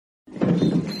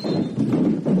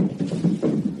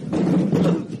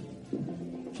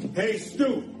Hey,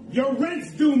 Stu, your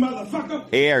rent's due, motherfucker.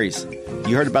 Hey, Aries,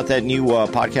 you heard about that new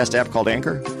podcast app called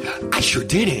Anchor? I sure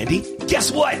did, Andy.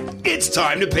 Guess what? It's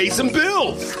time to pay some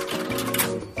bills.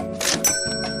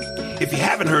 If you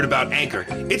haven't heard about Anchor,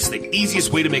 it's the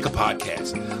easiest way to make a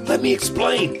podcast. Let me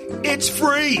explain. It's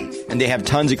free. And they have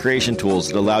tons of creation tools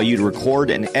that allow you to record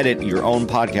and edit your own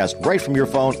podcast right from your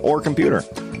phone or computer.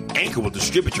 Anchor will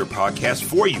distribute your podcast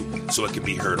for you so it can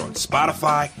be heard on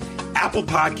Spotify, Apple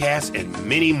Podcasts, and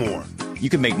many more. You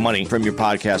can make money from your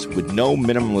podcast with no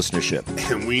minimum listenership.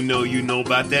 And we know you know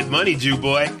about that money, Jew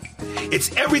boy.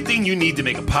 It's everything you need to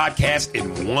make a podcast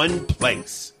in one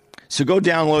place. So go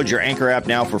download your Anchor app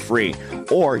now for free,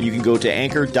 or you can go to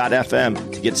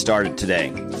anchor.fm to get started today.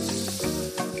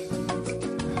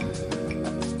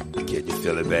 Can you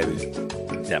feel it, baby?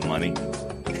 Is that money?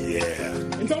 Yeah.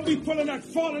 And don't be pulling that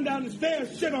falling down the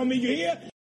stairs shit on me, you hear?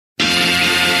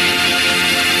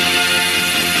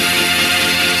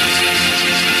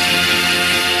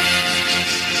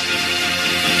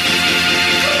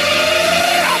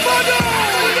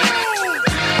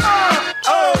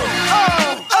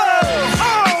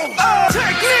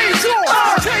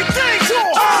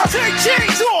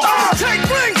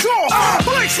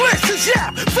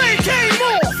 Yeah, they came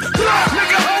off.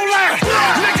 Nigga, hold on.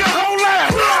 Nigga, hold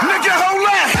on. Nigga, hold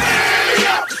on.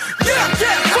 Get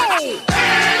that phone.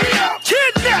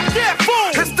 Kidnap that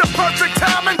phone. It's the perfect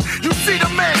timing. You see the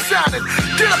man shining.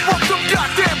 Get up off them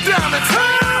goddamn diamonds.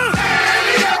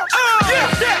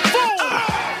 Get that phone.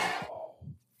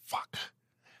 Fuck.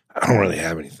 I don't really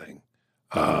have anything.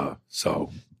 So.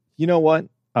 You know what?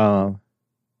 I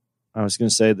was going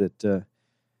to say that,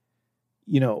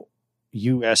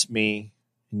 you asked me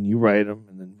and you write them,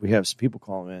 and then we have some people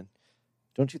call them in.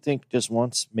 Don't you think just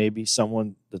once maybe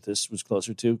someone that this was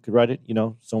closer to could write it?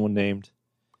 Someone named.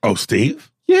 Oh, Steve?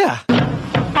 Yeah.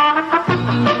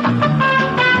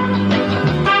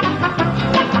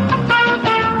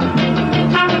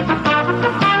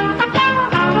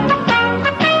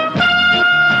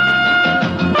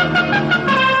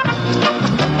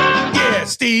 Yeah,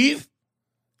 Steve.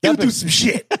 You do some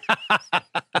shit.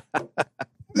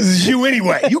 This is you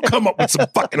anyway. You come up with some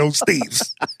fucking old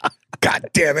Steves. God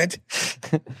damn it.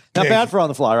 Not bad for on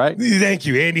the fly, right? Thank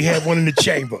you. Andy had one in the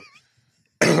chamber.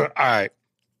 All right.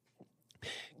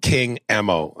 King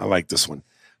Mo. I like this one.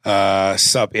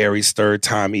 Sup, Aries. Third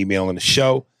time emailing the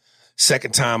show.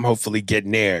 Second time, hopefully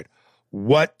getting aired.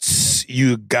 What's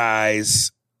you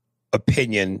guys'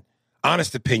 opinion,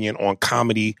 honest opinion on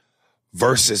comedy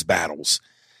versus battles?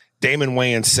 Damon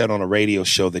Wayans said on a radio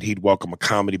show that he'd welcome a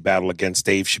comedy battle against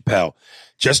Dave Chappelle.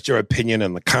 Just your opinion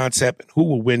on the concept and who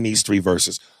will win these three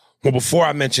verses. Well, before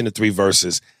I mention the three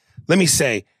verses, let me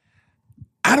say,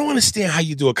 I don't understand how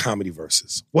you do a comedy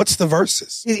versus. What's the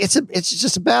versus? It's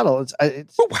just a battle.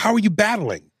 How are you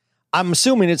battling? I'm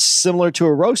assuming it's similar to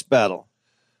a roast battle.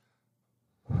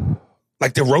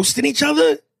 Like they're roasting each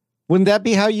other? Wouldn't that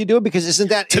be how you do it? Because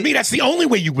isn't that... To me, that's the only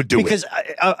way you would do it. Because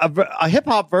a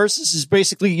hip-hop versus is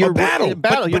basically your battle.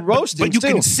 You're roasting, But you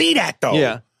can see that, though.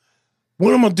 Yeah.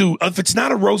 What I'm going to do, if it's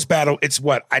not a roast battle, it's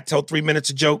what? I tell 3 minutes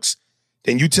of jokes,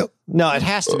 then you tell... No, it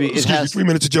has to be... It has 3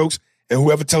 minutes of jokes, and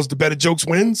whoever tells the better jokes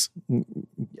wins?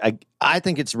 I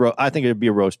think I think it'd be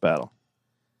a roast battle.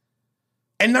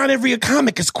 And not every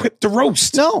comic is equipped to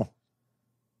roast. No.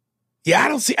 Yeah, I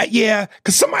don't see... Yeah,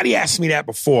 because somebody asked me that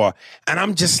before, and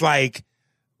I'm just like,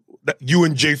 you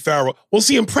and Jay Farrell... Well,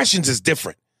 see, impressions is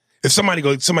different. If somebody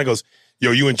goes, yo,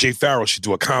 you and Jay Farrell should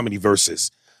do a comedy versus...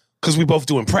 Because we both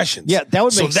do impressions. Yeah, that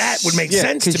would make that would make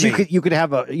sense to me. You could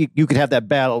have that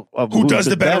battle of who does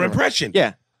the better impression.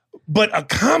 Yeah. But a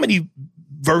comedy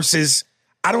versus...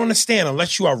 I don't understand.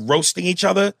 Unless you are roasting each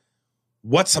other,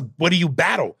 what do you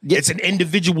battle? Yeah. It's an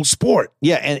individual sport.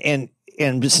 Yeah, and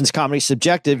since comedy's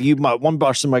subjective, one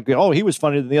person might go, oh, he was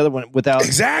funnier than the other one without...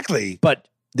 Exactly. But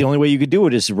the only way you could do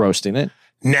it is roasting it.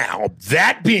 Now,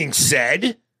 that being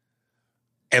said,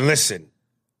 and listen,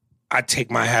 I take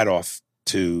my hat off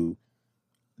to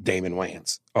Damon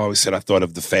Wayans. I always said I thought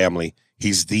of the family.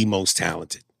 He's the most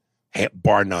talented,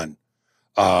 bar none.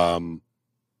 But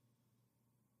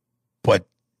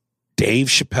Dave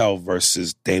Chappelle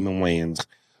versus Damon Wayans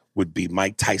would be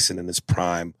Mike Tyson in his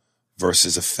prime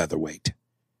versus a featherweight.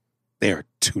 They are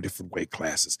two different weight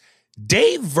classes.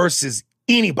 Dave versus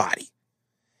anybody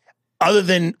other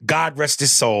than, God rest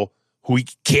his soul, who he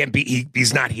can't be,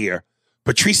 he's not here.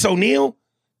 Patrice O'Neal,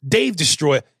 Dave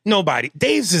destroyed nobody.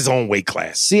 Dave's his own weight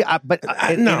class. See,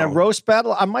 in a roast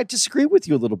battle, I might disagree with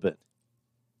you a little bit.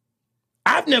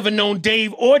 I've never known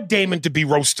Dave or Damon to be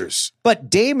roasters. But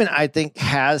Damon, I think,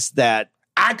 has that.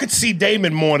 I could see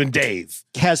Damon more than Dave.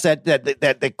 Has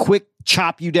that quick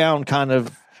chop you down kind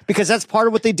of. Because that's part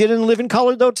of what they did in Living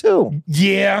Color, though, too.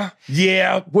 Yeah.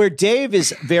 Where Dave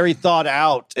is very thought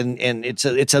out, and it's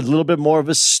a little bit more of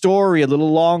a story, a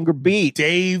little longer beat.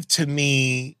 Dave, to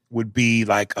me, would be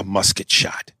like a musket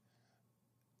shot.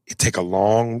 It take a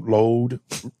long load,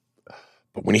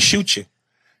 but when he shoots you,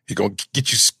 he's going to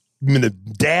get you in the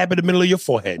dab in the middle of your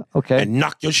forehead and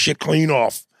knock your shit clean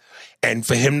off. And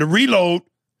for him to reload,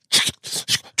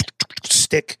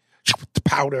 stick with the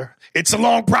powder. It's a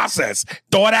long process.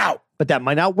 Throw it out. But that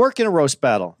might not work in a roast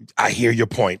battle. I hear your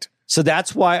point. So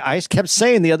that's why I kept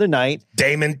saying the other night,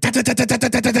 Damon.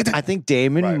 I think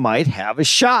Damon might have a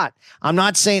shot. I'm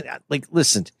not saying, like,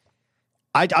 listen,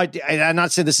 I'm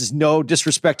not saying this is no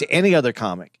disrespect to any other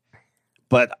comic,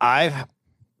 but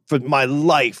for my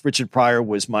life, Richard Pryor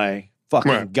was my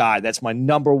fucking guy. That's my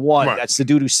number one. That's the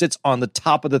dude who sits on the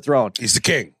top of the throne. He's the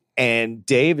king. And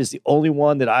Dave is the only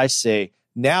one that I say,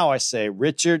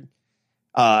 Richard,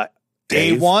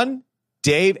 A1,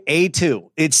 Dave, A2.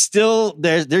 It's still,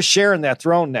 they're sharing that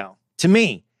throne now, to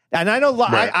me. And I know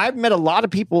I've met a lot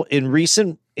of people in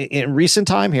recent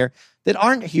time here that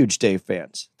aren't huge Dave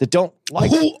fans, that don't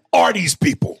like. Who are these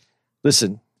people?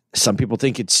 Listen, some people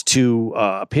think it's too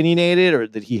opinionated, or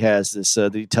that he has this,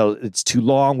 that he tells it's too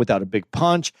long without a big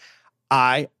punch.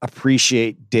 I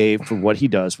appreciate Dave for what he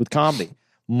does with comedy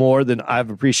more than I've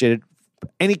appreciated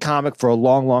any comic for a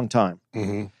long, long time.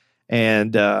 Mm-hmm.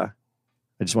 And I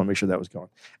just want to make sure that was going.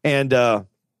 And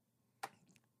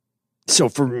so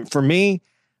for me,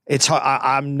 it's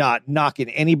I'm not knocking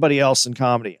anybody else in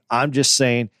comedy. I'm just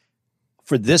saying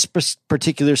for this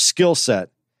particular skill set,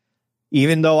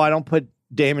 even though I don't put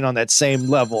Damon on that same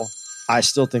level, I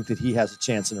still think that he has a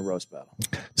chance in a roast battle.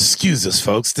 Excuse us,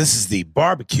 folks. This is the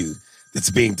barbecue that's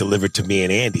being delivered to me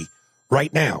and Andy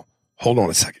right now. Hold on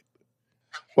a second.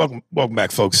 Welcome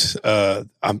back, folks.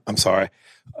 I'm sorry.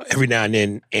 Every now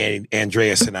and then,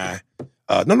 Andreas and I.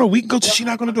 No, we can go. She's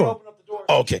not going to do it.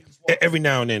 Oh, okay. Every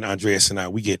now and then, Andreas and I,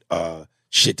 we get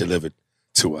shit delivered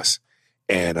to us,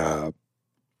 and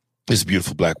this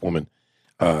beautiful black woman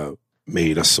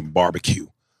made us some barbecue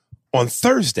on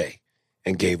Thursday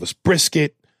and gave us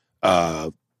brisket,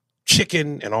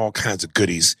 chicken, and all kinds of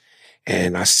goodies.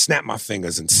 And I snapped my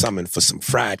fingers and summoned for some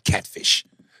fried catfish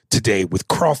today with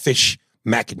crawfish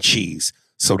mac and cheese.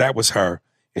 So that was her,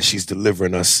 and she's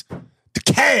delivering us the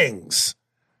Kangs.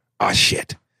 Ah,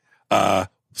 shit.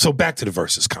 So back to the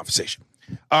versus conversation.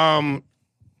 I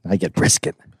get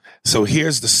brisket. So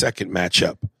here's the second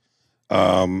matchup.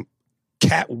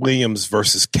 Cat Williams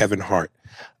versus Kevin Hart.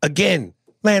 Again,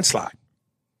 landslide.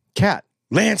 Cat.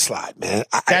 Landslide, man.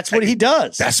 That's what he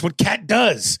does. That's what Cat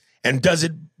does, and does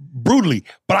it brutally.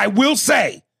 But I will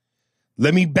say,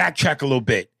 let me backtrack a little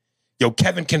bit. Yo,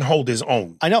 Kevin can hold his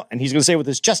own. I know, and he's going to say it with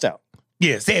his chest out.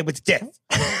 Yeah, say it with his chest.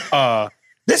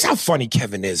 This is how funny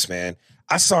Kevin is, man.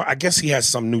 I guess he has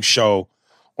some new show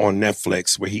on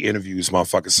Netflix where he interviews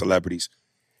motherfucking celebrities.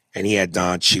 And he had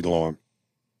Don Cheadle on.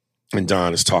 And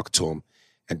Don is talking to him.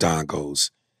 And Don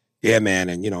goes, yeah, man.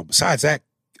 And, besides that,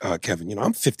 Kevin,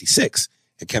 I'm 56.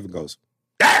 And Kevin goes,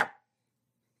 damn!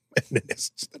 And then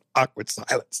there's just an awkward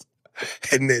silence.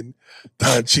 And then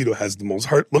Don Cheadle has the most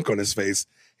hurt look on his face.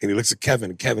 And he looks at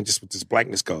Kevin. And Kevin just with this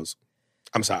blankness goes,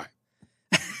 I'm sorry.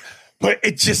 But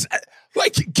it just,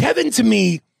 like, Kevin to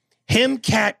me, him,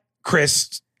 Cat,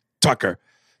 Chris, Tucker,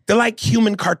 they're like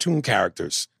human cartoon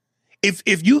characters.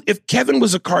 If Kevin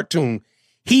was a cartoon,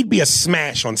 he'd be a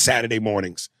smash on Saturday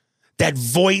mornings. That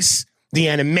voice, the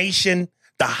animation,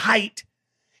 the height.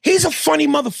 He's a funny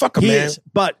motherfucker, man. Is,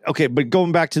 but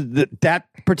going back to that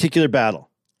particular battle.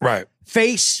 Right.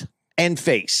 Face and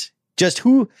face. Just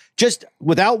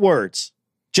without words,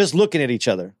 just looking at each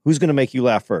other. Who's going to make you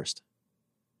laugh first?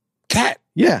 Cat.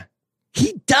 Yeah.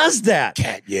 He does that.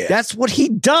 Cat, yeah. That's what he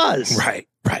does. Right.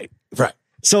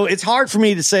 So it's hard for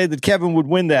me to say that Kevin would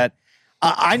win that.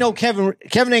 I know Kevin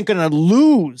ain't going to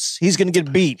lose. He's going to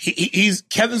get beat.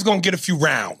 Kevin's going to get a few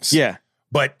rounds. Yeah.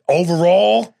 But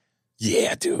overall,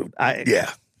 yeah, dude.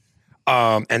 Yeah.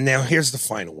 And now here's the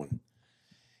final one.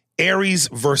 Aries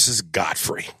versus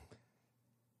Godfrey.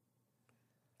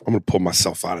 I'm going to pull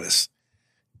myself out of this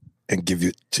and give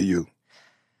it to you.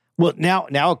 Well, now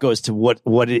it goes to what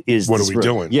it is. What are we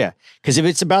doing? Yeah. Because if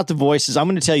it's about the voices, I'm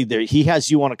going to tell you he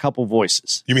has you on a couple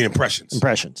voices. You mean impressions?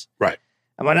 Impressions. Right.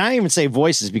 I mean, I don't even say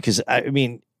voices because,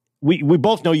 we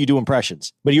both know you do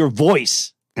impressions, but your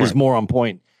voice is more on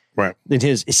point than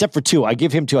his, except for two. I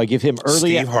give him two. I give him early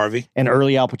Steve Harvey and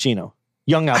early Al Pacino.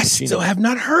 Young Al Pacino. I still have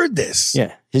not heard this.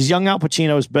 Yeah. His young Al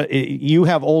Pacino's, but you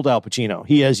have old Al Pacino.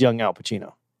 He has young Al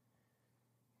Pacino.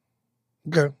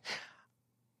 Okay.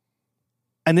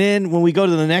 And then when we go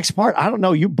to the next part, I don't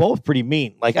know. You're both pretty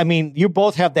mean. Like, I mean, you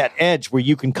both have that edge where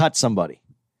you can cut somebody.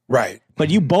 Right. But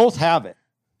you both have it.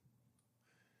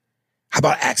 How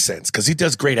about accents? Because he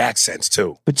does great accents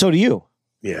too. But so do you.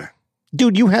 Yeah.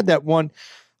 Dude, you had that one,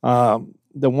 the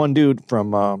one dude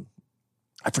from,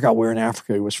 I forgot where in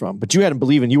Africa he was from, but you had him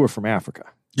believing you were from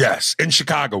Africa. Yes. In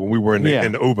Chicago when we were in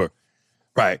the Uber.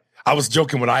 Right. I was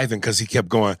joking with Ivan because he kept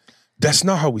going, that's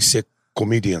not how we say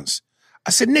comedians. I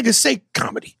said, nigga, say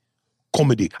comedy.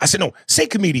 Comedy. I said, no, say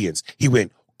comedians. He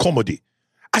went, comedy.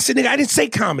 I said, nigga, I didn't say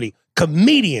comedy.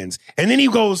 Comedians. And then he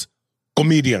goes,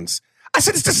 comedians. I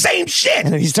said, it's the same shit.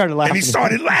 And then he started laughing. And he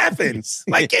started laughing.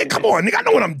 Like, yeah, come on, nigga, I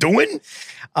know what I'm doing.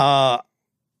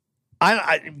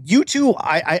 You two,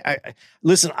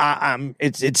 listen,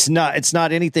 it's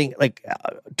not anything like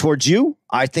towards you.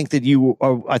 I think that you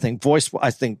are, I think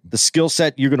the skill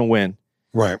set, you're going to win.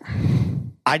 Right.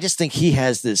 I just think he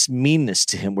has this meanness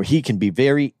to him where he can be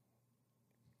where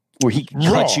he can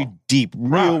cut you deep,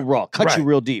 real raw, cut you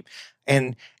real deep.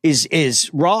 And is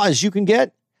raw as you can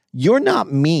get. You're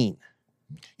not mean.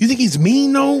 You think he's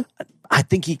mean though? I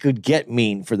think he could get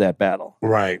mean for that battle.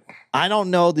 Right. I don't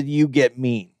know that you get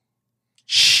mean.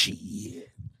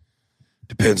 Shit.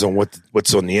 Depends on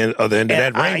what's on the other end of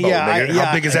that rainbow.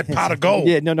 How big is that pot of gold?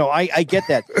 Yeah, no, I get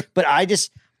that. But I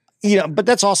just, but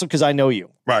that's also because I know you.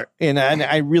 Right. And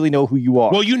I really know who you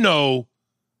are. Well, you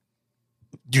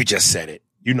just said it.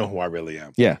 You know who I really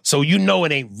am. Yeah. So you know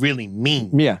it ain't really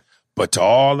mean. Yeah. But to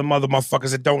all the mother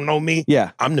motherfuckers that don't know me,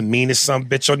 yeah, I'm the meanest son of a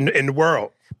bitch in the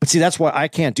world. But see, that's why I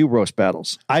can't do roast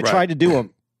battles. I tried to do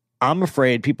them. I'm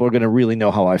afraid people are going to really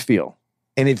know how I feel.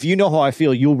 And if you know how I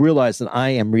feel, you'll realize that I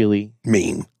am really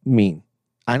mean.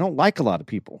 I don't like a lot of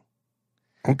people.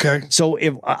 Okay. So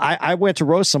if I went to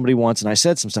roast somebody once and I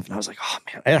said some stuff and I was like, oh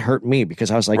man, it hurt me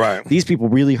because I was like, these people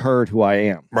really heard who I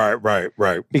am. Right.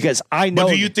 Because I know.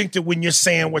 But do you think that when you're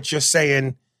saying what you're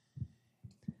saying,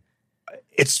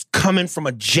 it's coming from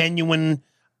a genuine,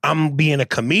 I'm being a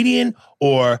comedian,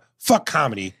 or fuck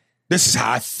comedy, this is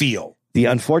how I feel? The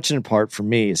unfortunate part for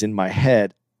me is in my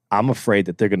head, I'm afraid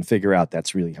that they're going to figure out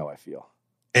that's really how I feel.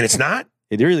 And it's not?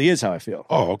 It really is how I feel.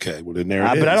 Oh, okay. Well, then there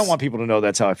it is. But I don't want people to know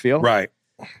that's how I feel. Right.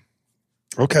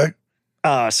 Okay.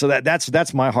 So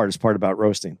that's my hardest part about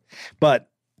roasting. But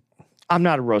I'm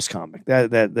not a roast comic.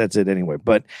 That's it anyway.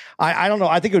 But I don't know.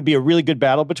 I think it would be a really good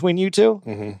battle between you two.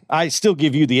 Mm-hmm. I still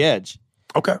give you the edge.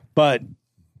 Okay. But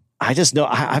I just know,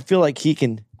 I feel like he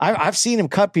can, I've seen him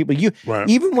cut people.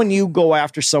 Even when you go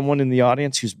after someone in the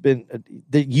audience who's been,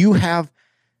 that you have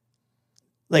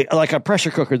like a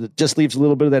pressure cooker that just leaves a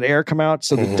little bit of that air come out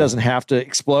so that it doesn't have to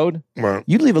explode. Right.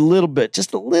 You leave a little bit,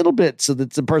 just a little bit, so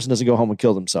that the person doesn't go home and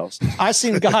kill themselves. I've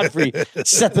seen Godfrey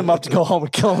set them up to go home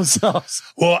and kill themselves.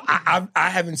 Well, I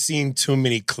haven't seen too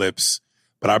many clips,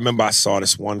 but I remember I saw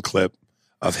this one clip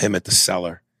of him at the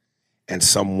cellar. And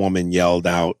some woman yelled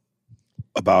out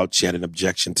about she had an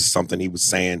objection to something he was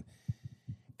saying.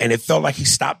 And it felt like he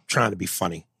stopped trying to be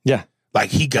funny. Yeah. Like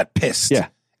he got pissed. Yeah.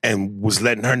 And was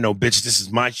letting her know, bitch, this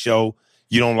is my show.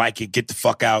 You don't like it, get the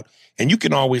fuck out. And you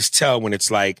can always tell when it's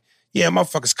like, yeah,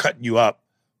 motherfuckers cutting you up,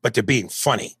 but they're being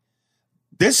funny.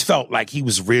 This felt like he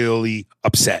was really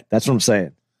upset. That's what I'm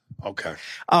saying. Okay.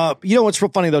 You know what's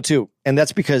real funny though too, and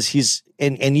that's because he's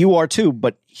and you are too,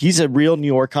 but he's a real New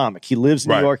York comic. He lives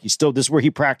in New York. He's still, this is where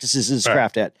he practices his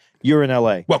craft at. You're in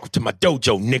LA. Welcome to my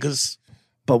dojo, niggas.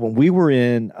 But when we're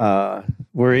in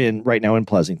right now in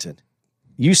Pleasanton,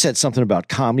 you said something about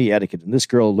comedy etiquette, and this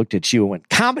girl looked at you and went,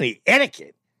 "Comedy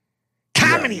etiquette,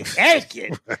 comedy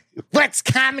etiquette. What's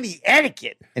comedy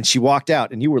etiquette?" And she walked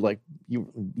out, and you were like,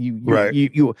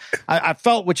 I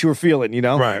felt what you were feeling,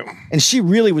 Right. And she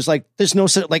really was like, "There's no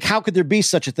such, like, how could there be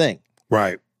such a thing?"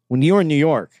 Right. When you're in New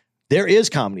York, there is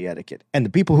comedy etiquette, and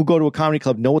the people who go to a comedy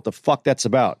club know what the fuck that's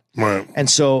about. Right. And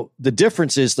so the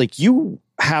difference is, like, you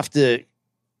have to.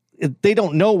 They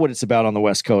don't know what it's about on the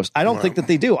West Coast. I don't think that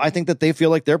they do. I think that they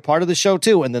feel like they're part of the show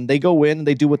too, and then they go in and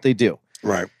they do what they do.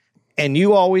 Right. And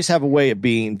you always have a way of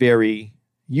being very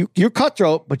you're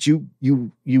cutthroat, but you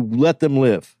let them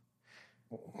live.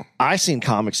 I seen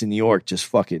comics in New York just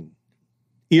fucking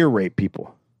ear rape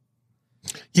people.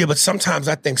 Yeah, but sometimes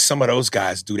I think some of those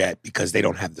guys do that because they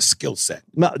don't have the skill set.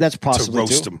 No, that's possible to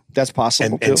roast them. That's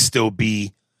possible and still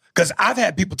be. Because I've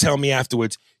had people tell me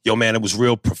afterwards, "Yo, man, it was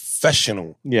real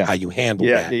professional how you handled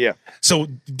that." Yeah. So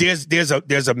there's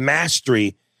a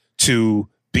mastery to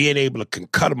being able to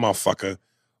cut a motherfucker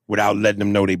without letting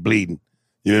them know they bleeding.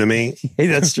 You know what I mean? Hey,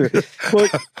 that's true. Well,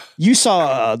 you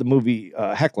saw the movie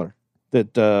Heckler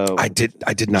that I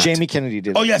did not. Jamie Kennedy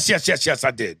did. Oh yes,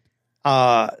 I did.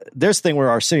 There's a thing where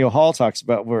Arsenio Hall talks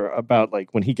about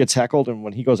like when he gets heckled and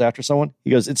when he goes after someone, he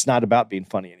goes, it's not about being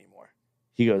funny anymore.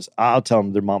 He goes, I'll tell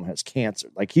them their mom has cancer.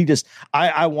 Like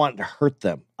I want to hurt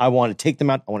them. I want to take them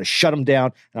out. I want to shut them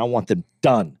down and I want them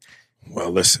done.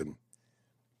 Well, listen,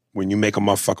 when you make a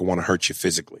motherfucker want to hurt you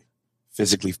physically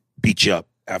beat you up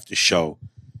after the show,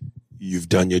 you've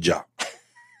done your job.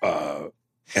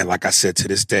 And like I said, to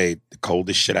this day, the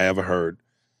coldest shit I ever heard,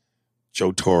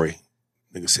 Joe Torre,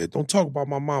 nigga said, don't talk about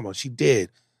my mama. She dead.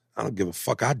 I don't give a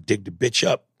fuck. I dig the bitch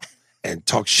up and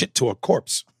talk shit to her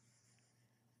corpse.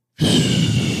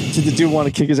 Did the dude want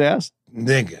to kick his ass?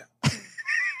 Nigga,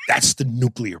 that's the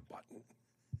nuclear button.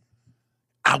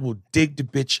 I will dig the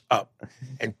bitch up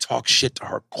and talk shit to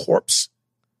her corpse.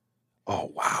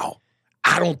 Oh, wow.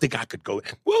 I don't think I could go.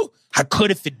 Well, I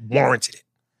could if it warranted it.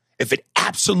 If it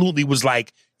absolutely was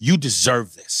like, you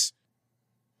deserve this.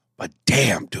 But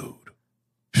damn, dude.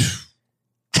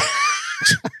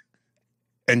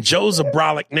 And Joe's a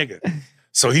brolic nigga.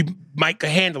 So he might could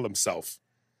handle himself.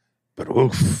 But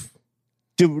oof.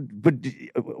 Dude, but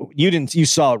you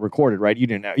saw it recorded, right?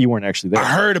 You weren't actually there. I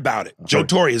heard about it. Joe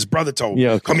Torre, his brother told me.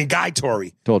 Yeah, okay. I mean, Guy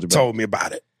Torre told me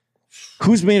about it.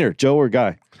 Who's meaner, Joe or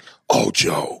Guy? Oh,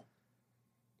 Joe.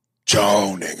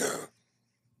 Joe, nigga.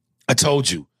 I told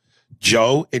you,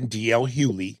 Joe and DL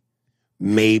Hewley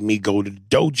made me go to the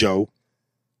dojo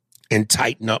and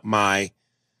tighten up my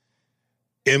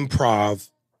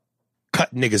improv,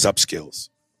 cut niggas up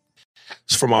skills.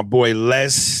 It's from our boy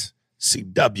Les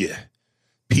CW.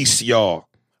 Peace to y'all.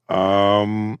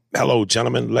 Hello,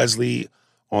 gentlemen. Leslie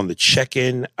on the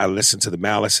check-in. I listened to the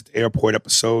Malice at the Airport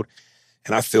episode,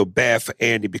 and I feel bad for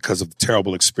Andy because of the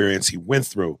terrible experience he went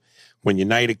through. When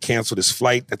United canceled his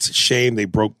flight, that's a shame. They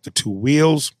broke the 2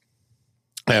 wheels.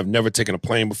 I have never taken a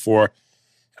plane before.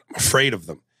 I'm afraid of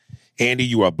them. Andy,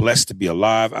 you are blessed to be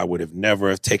alive. I would have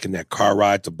never have taken that car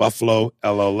ride to Buffalo.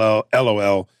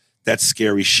 LOL. That's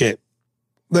scary shit.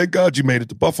 Thank God you made it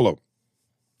to Buffalo.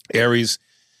 Aries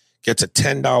gets a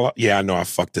 $10. Yeah, I know I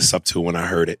fucked this up too when I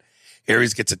heard it.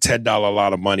 Aries gets a $10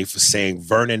 lot of money for saying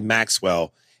Vernon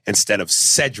Maxwell instead of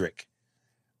Cedric.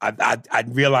 I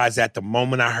realized that the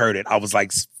moment I heard it, I was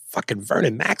like, fucking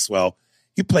Vernon Maxwell,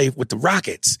 you played with the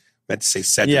Rockets. I meant to say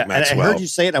Cedric Maxwell. And I heard you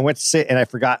say it. I went to say it, and I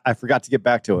forgot to get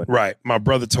back to it. Right. My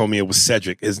brother told me it was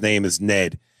Cedric. His name is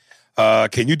Ned.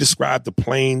 Can you describe the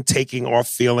plane taking off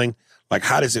feeling? Like,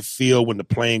 how does it feel when the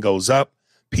plane goes up?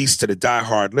 Peace to the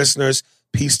diehard listeners.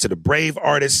 Peace to the brave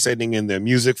artists sending in their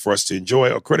music for us to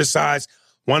enjoy or criticize.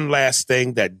 One last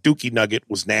thing, that Dookie Nugget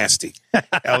was nasty.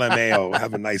 LMAO.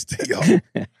 Have a nice day, y'all.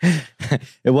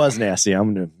 It was nasty.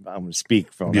 I'm gonna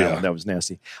speak from that one. That was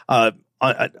nasty.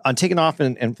 On taking off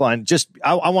and flying, just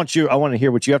I want to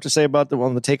hear what you have to say about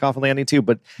the takeoff and landing too.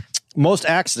 But most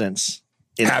accidents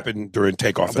happen during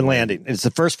takeoff and landing. It's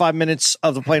the first 5 minutes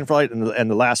of the plane flight and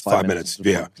the last 5 minutes.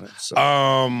 Yeah. So.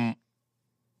 I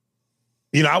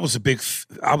was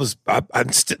I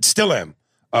still am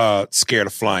scared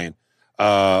of flying.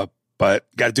 But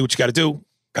got to do what you got to do.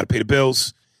 Got to pay the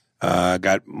bills.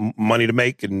 Got money to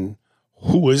make, and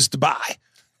who is to buy?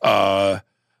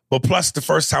 But plus, the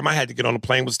first time I had to get on a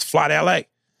plane was to fly to LA.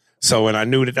 So, and I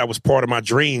knew that was part of my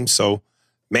dream. So,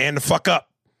 man, the fuck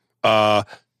up.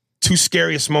 2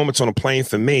 scariest moments on a plane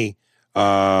for me,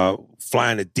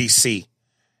 flying to DC,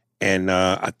 and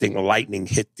I think lightning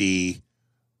hit the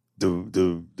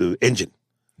engine,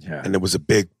 and there was a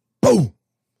big boom.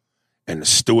 And the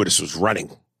stewardess was running.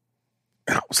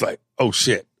 And I was like, oh,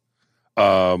 shit.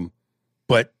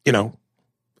 But,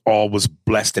 all was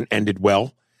blessed and ended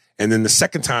well. And then the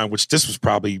second time, which this was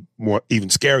probably more even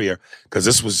scarier, because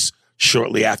this was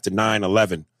shortly after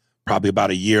 9/11, probably about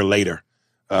a year later.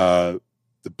 The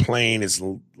plane is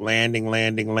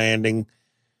landing.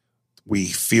 We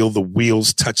feel the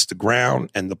wheels touch the ground,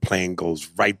 and the plane goes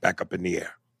right back up in the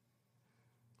air.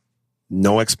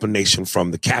 No explanation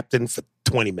from the captain for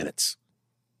 20 minutes.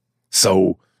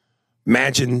 So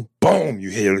imagine, boom, you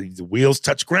hear the wheels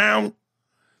touch ground,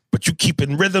 but you keep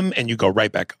in rhythm and you go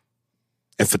right back up.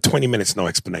 And for 20 minutes, no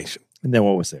explanation. And then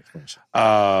what was the explanation?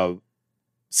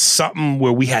 Something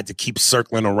where we had to keep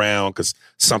circling around because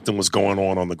something was going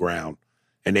on the ground,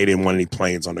 and they didn't want any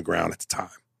planes on the ground at the time.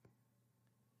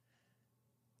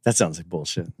 That sounds like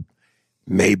bullshit.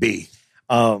 Maybe.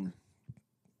 I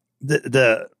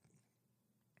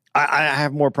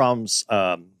have more problems.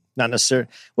 Not necessarily.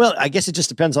 Well, I guess it just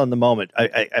depends on the moment.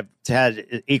 I've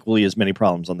had equally as many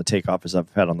problems on the takeoff as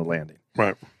I've had on the landing.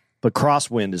 Right. But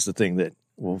crosswind is the thing that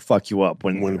will fuck you up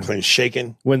when the plane's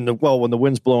shaking. When the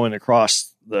wind's blowing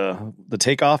across the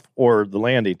takeoff or the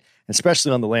landing,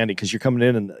 especially on the landing, because you're coming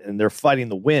in and they're fighting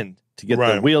the wind to get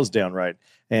the wheels down right.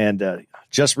 And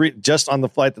just on the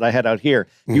flight that I had out here,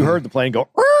 you heard the plane go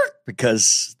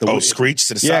because the screech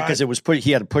to the side. Yeah, because it was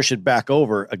he had to push it back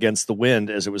over against the wind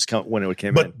as it was when it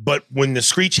came in. But when the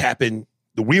screech happened,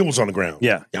 the wheel was on the ground.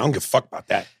 Yeah, I don't give a fuck about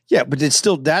that. Yeah, but it's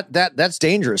still that's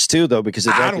dangerous too, though, because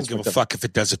I don't give a fuck if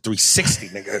it does a 360,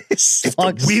 nigga. If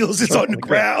the wheels is on the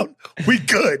ground, we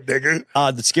good, nigga.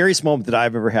 The scariest moment that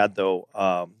I've ever had,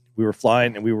 though, we were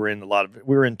flying and we were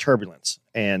in turbulence,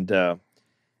 and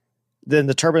then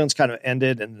the turbulence kind of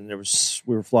ended, and then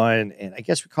we were flying, and I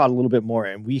guess we caught a little bit more,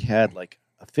 and we had like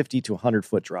a 50 to 100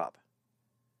 foot drop,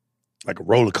 like a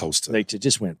roller coaster. Like it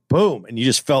just went boom, and you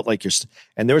just felt like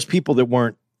and there was people that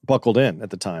weren't buckled in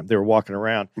at the time. They were walking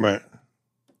around, right,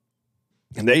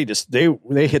 and they hit the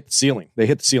ceiling. They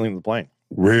hit the ceiling of the plane.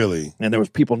 Really? And there was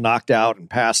people knocked out and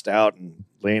passed out and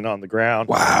laying on the ground.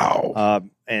 Wow.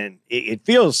 And it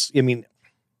feels, I mean,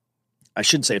 I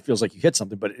shouldn't say it feels like you hit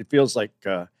something, but it feels like,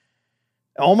 it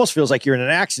almost feels like you're in an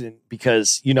accident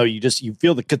because, you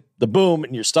feel the boom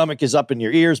and your stomach is up in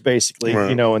your ears basically,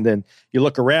 right. And then you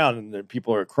look around and the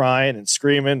people are crying and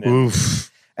screaming.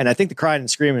 And I think the crying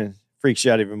and screaming freaks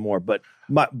you out even more, but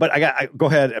go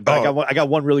ahead. But I got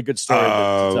one really good story to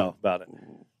tell about it.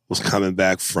 Was coming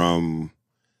back from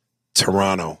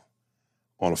Toronto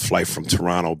on a flight from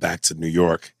Toronto back to New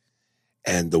York,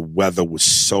 and the weather was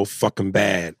so fucking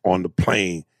bad on the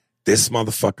plane. This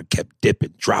motherfucker kept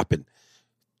dipping, dropping,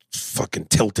 fucking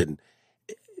tilting.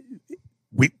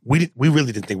 We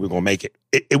really didn't think we were gonna make it.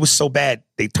 It was so bad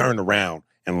they turned around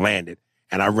and landed,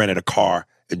 and I rented a car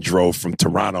and drove from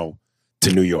Toronto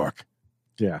to New York.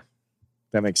 Yeah,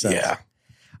 that makes sense. Yeah.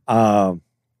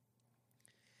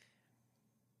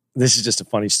 This is just a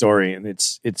funny story, and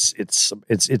it's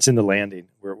in the landing.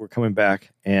 We're coming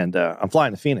back, and I'm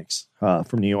flying to Phoenix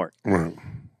from New York,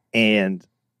 and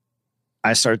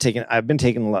I'll take an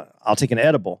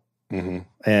edible,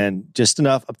 and just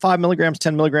enough, 5 milligrams,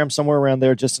 10 milligrams, somewhere around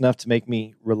there, just enough to make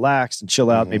me relax and chill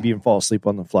out, maybe even fall asleep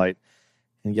on the flight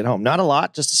and get home. Not a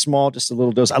lot, just a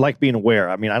little dose. I like being aware.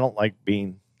 I mean, I don't like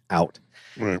being out.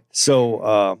 Right. So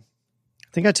I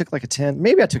think I took like a 10,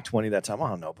 maybe I took 20 that time. I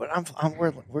don't know, but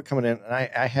we're coming in, and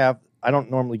I don't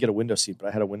normally get a window seat, but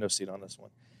I had a window seat on this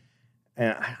one.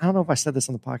 And I don't know if I said this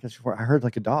on the podcast before. I heard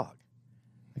like a dog.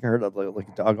 I heard like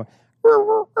a dog going,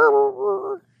 fuck,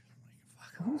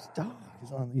 whose dog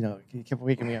is on, he kept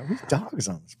waking me up. Whose dog is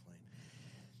on this plane?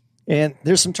 And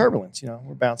there's some turbulence,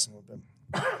 we're bouncing a little bit.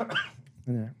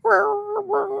 And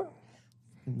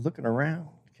looking around,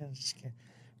 kind of scared.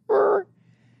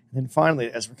 And then finally,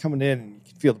 as we're coming in, and you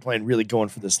can feel the plane really going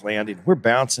for this landing. We're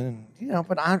bouncing,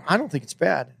 but I don't think it's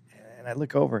bad. And I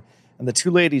look over, and the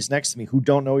two ladies next to me who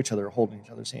don't know each other are holding each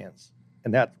other's hands.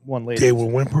 And that one lady... They were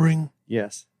whimpering?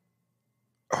 Yes.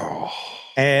 Oh.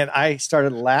 And I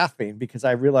started laughing because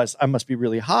I realized I must be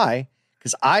really high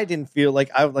because I didn't feel like...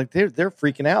 they're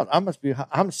freaking out.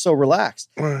 I'm so relaxed.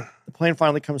 The plane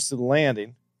finally comes to the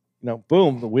landing.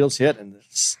 Boom, the wheels hit, and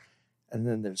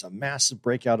then there's a massive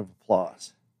breakout of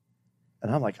applause.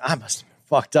 And I'm like, I must have been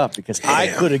fucked up because I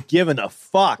could have given a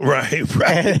fuck. Right.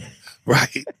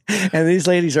 Right. And these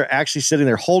ladies are actually sitting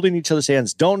there holding each other's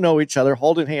hands, don't know each other,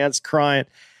 holding hands, crying.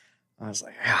 I was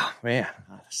like, oh, man.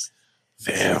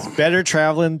 It's better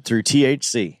traveling through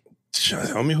THC.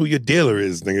 Tell me who your dealer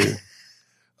is, nigga.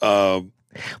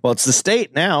 Well, it's the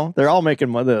state now. They're all making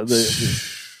money.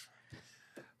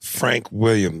 Frank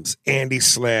Williams, Andy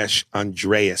 /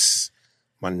 Andreas,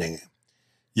 my name.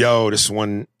 Yo, this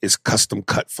one is custom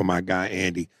cut for my guy,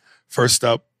 Andy. First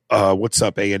up, what's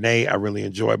up, A&A? I really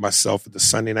enjoyed myself at the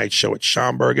Sunday night show at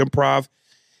Schaumburg Improv.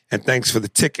 And thanks for the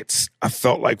tickets. I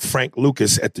felt like Frank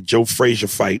Lucas at the Joe Frazier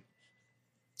fight.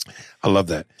 I love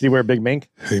that. Did he wear a big mink?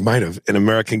 He might have. An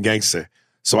American Gangster.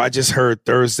 So I just heard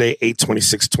Thursday,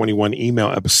 8/26/21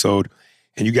 email episode,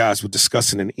 and you guys were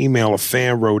discussing an email a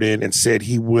fan wrote in and said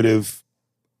he would have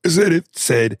said it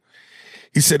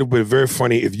would be very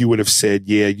funny if you would have said,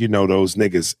 yeah, those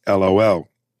niggas, LOL.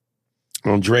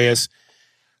 Andreas,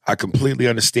 I completely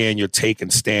understand your take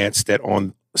and stance that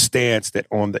on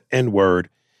the N-word,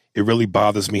 it really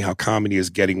bothers me how comedy is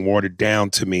getting watered down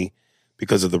to me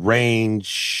because of the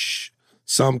range.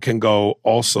 Some can go.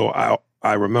 Also,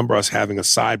 I remember us having a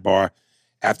sidebar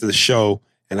after the show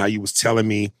and how you was telling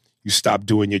me you stopped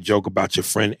doing your joke about your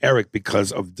friend Eric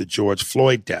because of the George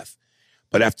Floyd death.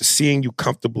 But after seeing your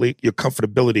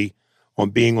comfortability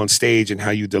on being on stage and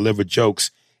how you deliver jokes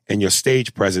and your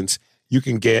stage presence, you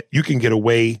can get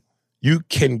away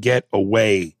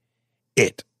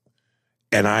it.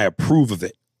 And I approve of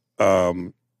it.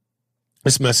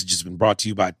 This message has been brought to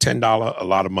you by $10, a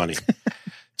lot of money.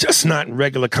 Just not in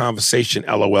regular conversation,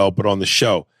 LOL, but on the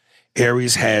show.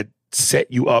 Aries had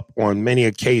set you up on many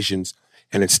occasions,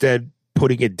 and instead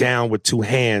putting it down with two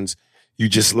hands, you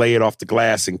just lay it off the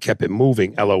glass and kept it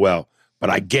moving, LOL. But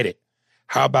I get it.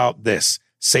 How about this?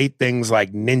 Say things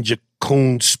like Ninja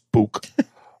Coon Spook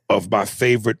of my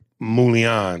favorite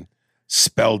Mulian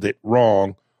spelled it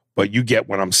wrong, but you get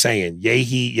what I'm saying.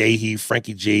 Yay,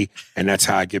 Frankie G, and that's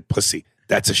how I get pussy.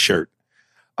 That's a shirt.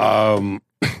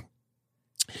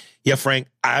 Yeah, Frank,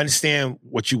 I understand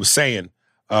what you were saying.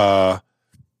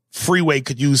 Freeway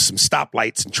could use some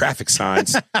stoplights and traffic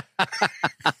signs. But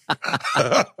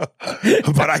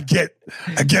I get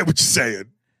what you're saying.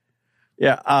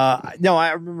 Yeah. No,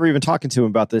 I remember even talking to him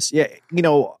about this. Yeah. You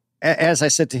know, as I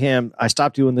said to him, I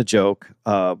stopped doing the joke,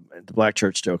 the black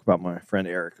church joke about my friend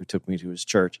Eric, who took me to his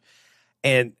church.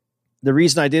 And the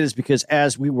reason I did is because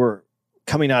as we were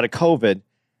coming out of COVID,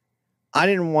 I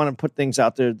didn't want to put things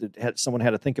out there that someone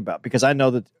had to think about, because I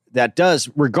know that does,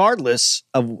 regardless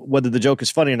of whether the joke is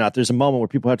funny or not, there's a moment where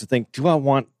people have to think, do I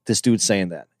want this dude saying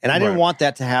that? And I didn't want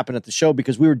that to happen at the show,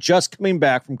 because we were just coming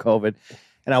back from COVID,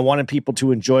 and I wanted people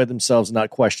to enjoy themselves and not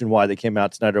question why they came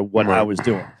out tonight or what I was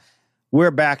doing.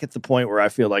 We're back at the point where I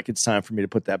feel like it's time for me to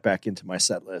put that back into my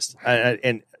set list.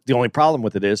 And the only problem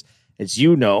with it is,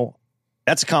 you know,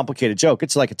 that's a complicated joke.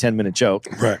 It's like a 10-minute joke.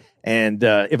 Right. And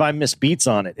if I miss beats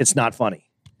on it, it's not funny.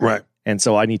 Right. And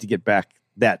so I need to get back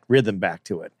that rhythm back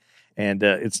to it. And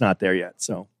it's not there yet.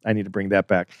 So I need to bring that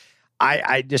back.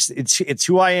 I just, it's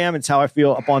who I am. It's how I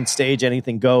feel up on stage.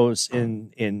 Anything goes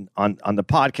on the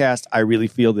podcast. I really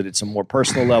feel that it's a more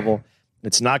personal level.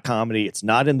 It's not comedy. It's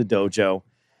not in the dojo.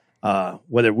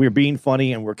 Whether we're being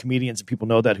funny and we're comedians and people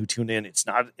know that who tune in, it's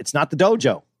not the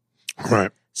dojo.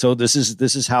 Right. So this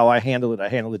is how I handle it. I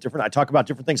handle it different. I talk about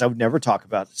different things. I would never talk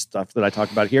about stuff that I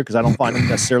talk about here because I don't find them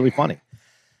necessarily funny.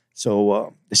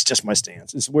 So it's just my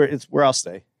stance. It's where I'll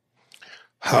stay.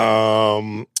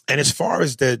 And as far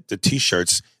as the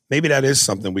T-shirts, maybe that is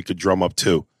something we could drum up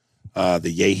too. The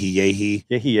yay-hee.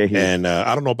 And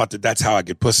I don't know about that's how I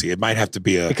get pussy. It might have to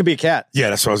be it could be a cat. Yeah,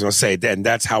 that's what I was going to say. Then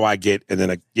that's how I get, and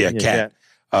then cat.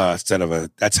 Instead of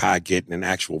that's how I get an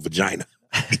actual vagina.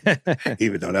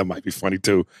 Even though that might be funny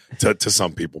too to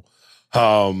some people.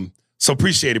 So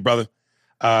appreciate it, brother.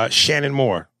 Shannon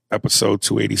Moore, episode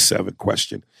 287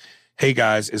 question. Hey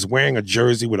guys, is wearing a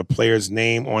jersey with a player's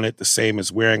name on it the same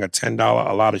as wearing a $10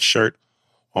 allotted shirt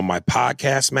on my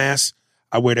podcast mask?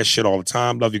 I wear that shit all the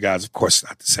time. Love you guys. Of course, it's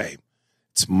not the same.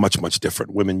 It's much, much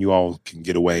different. Women, you all can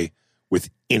get away with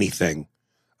anything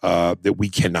that we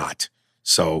cannot.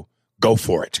 So go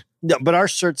for it. No, but our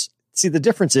shirts, see, the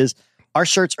difference is our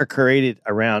shirts are created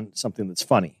around something that's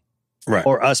funny. Right.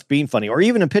 Or us being funny. Or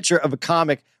even a picture of a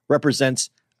comic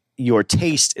represents your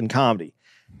taste in comedy.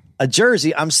 A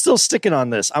jersey, I'm still sticking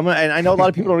on this. And I know a lot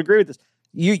of people don't agree with this.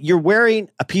 You're wearing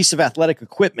a piece of athletic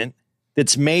equipment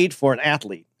that's made for an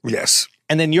athlete. Yes.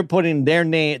 And then you're putting their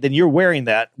name, then you're wearing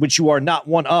that, which you are not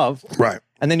one of. Right.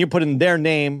 And then you're putting their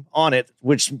name on it,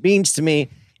 which means to me,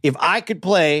 if I could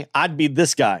play, I'd be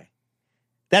this guy.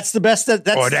 That's the best.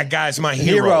 That guy's my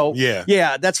hero. Yeah.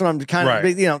 Yeah. That's what I'm kind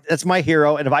of, that's my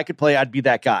hero. And if I could play, I'd be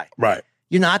that guy. Right.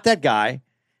 You're not that guy.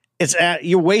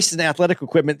 You're wasting athletic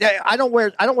equipment. I don't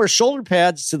wear shoulder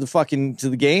pads to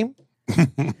the game.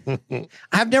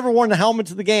 I've never worn a helmet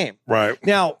to the game. Right.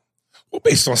 Now, well,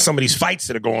 based on some of these fights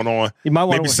that are going on,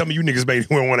 maybe some of you niggas may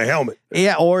want a helmet.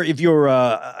 Yeah, or if you're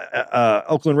a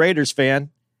Oakland Raiders fan,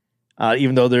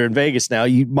 even though they're in Vegas now,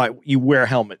 you wear a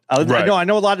helmet. Right. I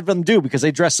know a lot of them do because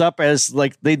they dress up as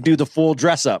like they do the full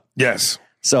dress up. Yes.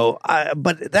 So,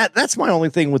 but that's my only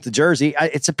thing with the jersey.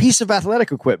 It's a piece of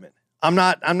athletic equipment. I'm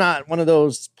not one of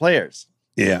those players.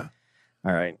 Yeah.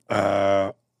 All right.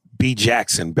 B.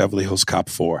 Jackson, Beverly Hills Cop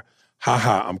 4.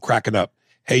 Haha, I'm cracking up.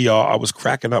 Hey, y'all, I was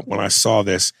cracking up when I saw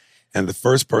this, and the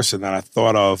first person that I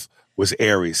thought of was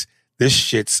Aries. This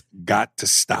shit's got to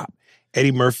stop.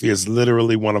 Eddie Murphy is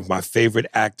literally one of my favorite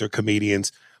actor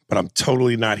comedians, but I'm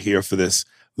totally not here for this.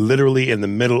 Literally in the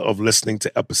middle of listening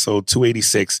to episode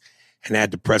 286 and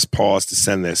had to press pause to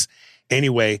send this.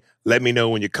 Anyway, let me know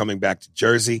when you're coming back to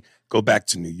Jersey. Go back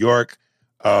to New York.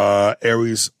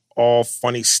 Aries, all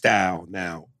funny style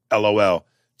now. LOL.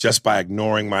 Just by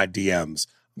ignoring my DMs.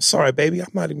 I'm sorry, baby. I'm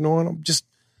not ignoring them. Just,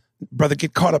 brother,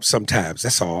 get caught up sometimes.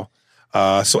 That's all.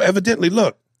 So evidently,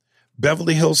 look,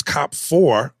 Beverly Hills Cop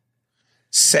 4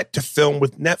 set to film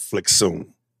with Netflix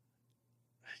soon.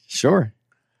 Sure.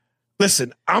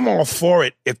 Listen, I'm all for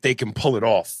it if they can pull it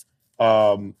off.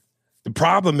 The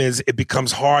problem is it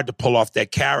becomes hard to pull off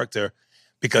that character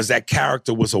because that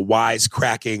character was a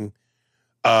wisecracking,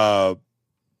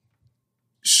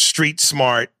 street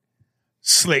smart,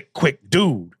 slick, quick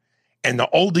dude. And the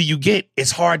older you get, it's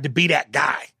hard to be that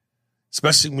guy.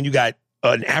 especially when you got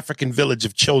an African village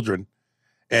of children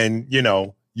and,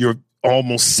 you're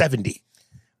almost 70.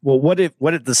 Well, what if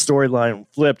the storyline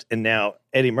flipped and now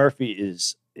Eddie Murphy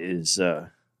is the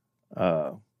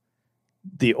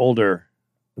older,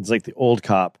 it's like the old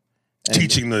cop.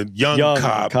 Teaching the young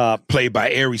cop played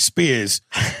by Ari Spears,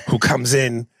 who comes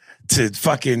in to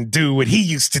fucking do what he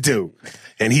used to do.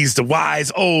 And he's the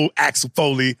wise old Axel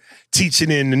Foley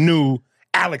teaching in the new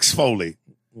Alex Foley.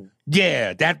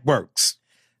 Yeah, that works.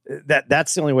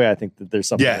 That's the only way I think that there's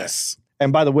something Yes. there.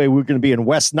 And by the way, we're going to be in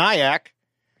West Nyack,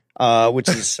 which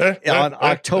is on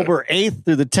October 8th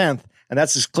through the 10th. And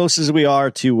that's as close as we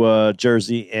are to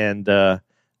Jersey and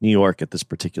New York at this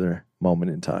particular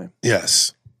moment in time.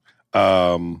 Yes.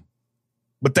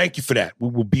 But thank you for that. We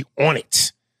will be on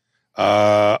it.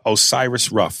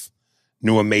 Osiris Ruff,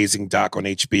 new amazing doc on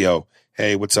HBO.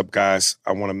 Hey, what's up, guys?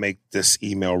 I want to make this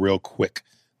email real quick.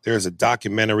 There's a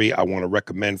documentary I want to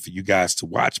recommend for you guys to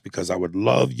watch because I would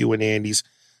love you and Andy's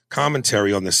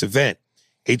commentary on this event.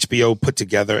 HBO put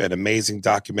together an amazing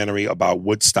documentary about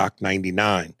Woodstock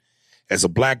 99. As a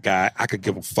black guy, I could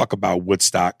give a fuck about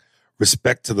Woodstock.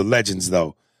 Respect to the legends,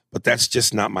 though, but that's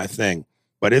just not my thing.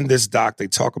 But in this doc, they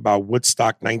talk about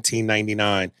Woodstock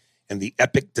 1999 and the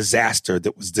epic disaster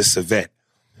that was this event.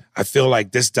 I feel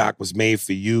like this doc was made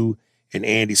for you and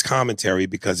Andy's commentary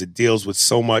because it deals with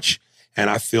so much, and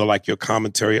I feel like your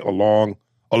commentary alone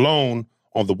on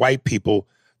the white people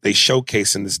they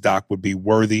showcase in this doc would be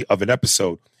worthy of an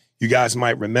episode. You guys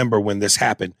might remember when this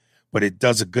happened, but it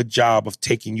does a good job of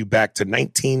taking you back to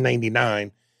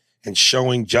 1999 and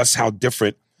showing just how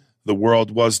different the world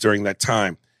was during that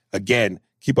time. Again,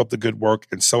 keep up the good work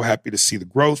and so happy to see the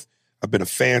growth. I've been a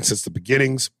fan since the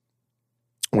beginnings.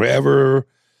 Whenever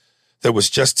there was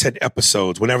just 10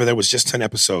 episodes.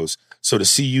 So to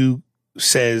see you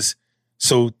says,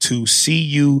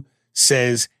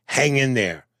 hang in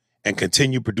there and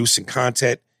continue producing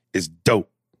content is dope.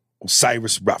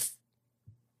 Osiris Ruff.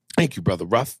 Thank you, Brother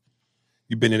Ruff.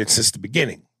 You've been in it since the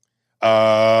beginning. You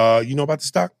know about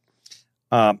this doc?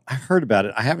 I heard about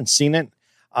it. I haven't seen it.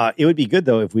 It would be good,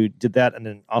 though, if we did that and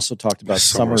then also talked about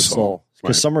Summer of Soul.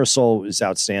 Because right. Summer of Soul is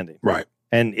outstanding. Right.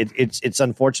 And it's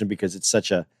unfortunate because it's such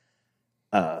a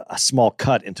small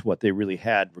cut into what they really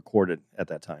had recorded at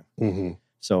that time. Mm-hmm.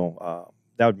 So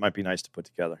that might be nice to put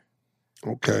together.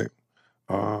 Okay.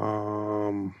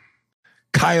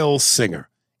 Kyle Singer,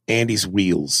 Andy's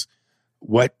Wheels.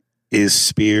 What is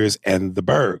Spears and the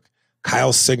Berg?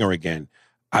 Kyle Singer again.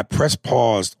 I pressed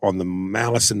pause on the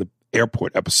Malice in the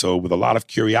Airport episode with a lot of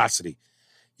curiosity.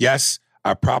 Yes,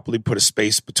 I properly put a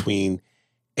space between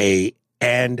a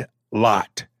and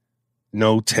lot.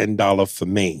 No $10 for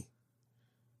me.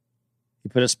 You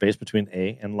put a space between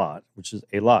a and lot, which is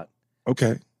a lot.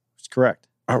 Okay. It's correct.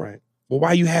 All right. Well,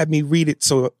 why you had me read it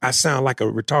so I sound like a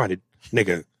retarded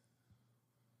nigga?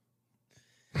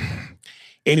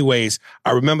 Anyways,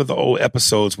 I remember the old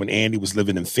episodes when Andy was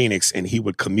living in Phoenix and he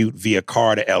would commute via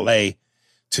car to L.A.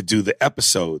 to do the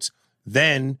episodes.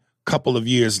 Then, a couple of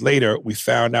years later, we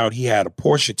found out he had a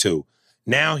Porsche too.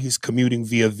 Now he's commuting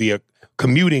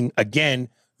again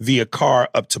via car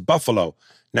up to Buffalo.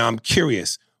 Now I'm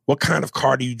curious, what kind of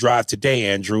car do you drive today,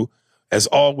 Andrew? As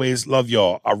always, love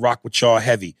y'all. I rock with y'all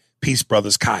heavy. Peace,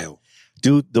 brothers. Kyle.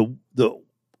 Dude, the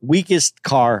weakest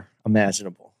car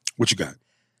imaginable. What you got?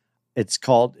 It's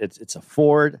a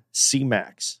Ford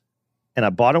C-Max. And I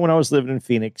bought it when I was living in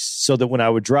Phoenix so that when I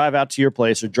would drive out to your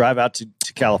place or drive out to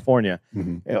California,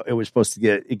 it was supposed to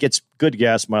it gets good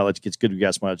gas mileage, in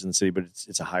the city, but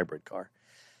it's a hybrid car.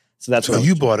 So that's what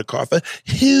you bought a car for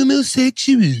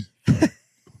homosexual.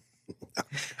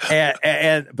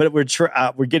 But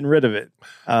we're getting rid of it.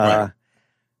 Right.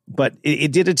 But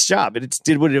it did its job. It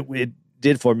did what it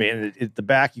did for me. And the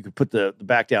back, you could put the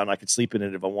back down. I could sleep in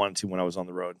it if I wanted to when I was on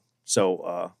the road.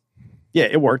 So, yeah,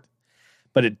 it worked.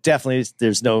 But it definitely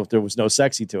there was no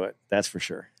sexy to it. That's for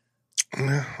sure.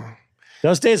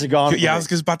 Those days are gone. Yeah, I was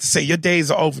just about to say your days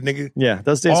are over, nigga. Yeah,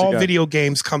 those days are gone. All video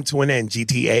games come to an end.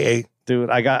 GTAA, dude.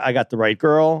 I got the right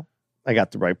girl. I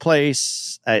got the right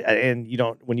place. And you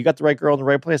don't. When you got the right girl in the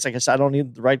right place, I guess I don't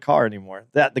need the right car anymore.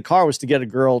 The car was to get a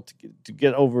girl to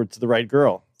get over to the right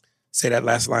girl. Say that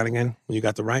last line again. When you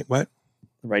got the right what?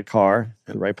 The right car,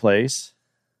 the right place,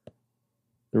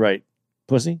 the right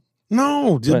pussy.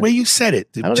 No, the way you said it.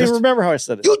 I don't even remember how I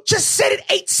said it. You just said it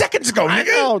 8 seconds ago, nigga. I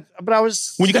know, but I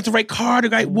was when you got the right car, the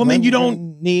right woman. You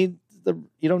don't need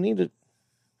it.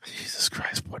 Jesus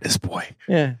Christ, boy, this boy.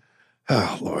 Yeah.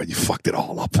 Oh Lord, you fucked it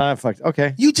all up. I fucked.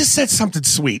 Okay. You just said something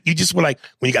sweet. You just were like,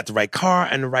 when you got the right car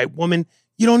and the right woman,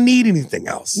 you don't need anything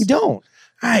else. You don't.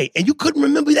 All right, and you couldn't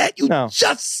remember that. You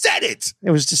just said it.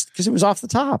 It was just because it was off the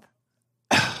top.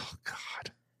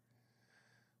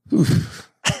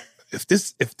 If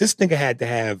this nigga had to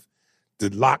have the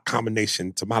lock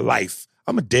combination to my life,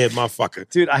 I'm a dead motherfucker.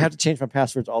 Dude, I have to change my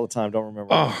passwords all the time. Don't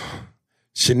remember. Oh,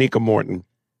 Shanika Morton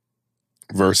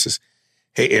versus,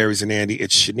 hey, Aries and Andy,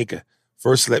 it's Shanika.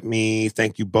 First, let me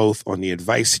thank you both on the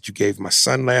advice that you gave my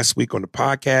son last week on the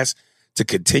podcast to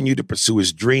continue to pursue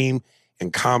his dream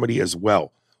and comedy as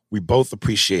well. We both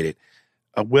appreciate it.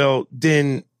 Well,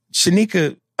 then,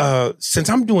 Shanika, since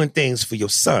I'm doing things for your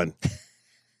son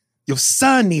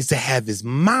needs to have his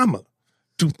mama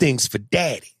do things for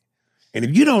daddy. And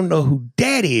if you don't know who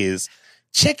daddy is,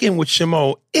 check in with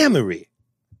Shamo Emery.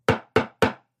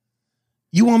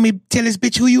 You want me to tell this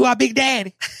bitch who you are, Big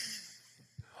Daddy?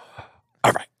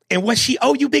 All right. And what she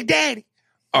owe you, Big Daddy?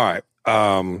 All right.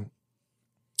 I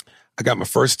got my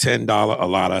first $10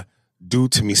 Alada due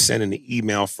to me sending the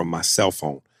email from my cell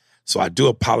phone. So I do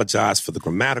apologize for the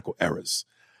grammatical errors.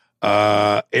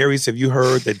 Aries, have you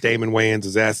heard that Damon Wayans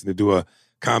is asking to do a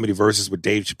comedy versus with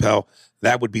Dave Chappelle?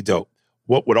 That would be dope.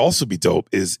 What would also be dope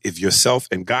is if yourself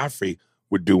and Godfrey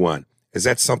would do one. Is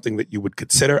that something that you would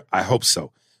consider? I hope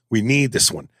so. We need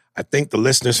this one. I think the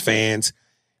listeners, fans,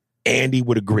 Andy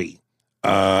would agree.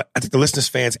 I think the listeners,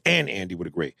 fans, and Andy would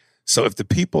agree. So if the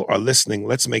people are listening,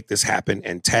 let's make this happen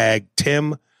and tag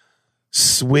Tim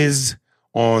Swizz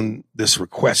on this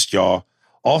request, y'all.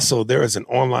 Also, there is an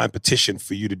online petition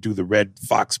for you to do the Red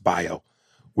Fox bio.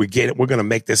 We're going to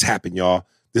make this happen, y'all.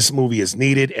 This movie is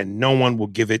needed, and no one will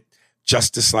give it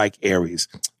justice like Aries.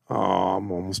 Oh,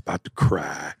 I'm almost about to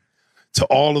cry. To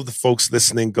all of the folks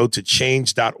listening, go to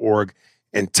change.org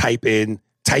and type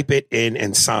it in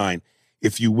and sign,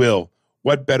 if you will.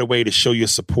 What better way to show your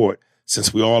support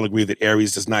since we all agree that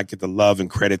Aries does not get the love and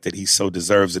credit that he so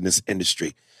deserves in this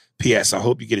industry. P.S. I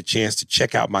hope you get a chance to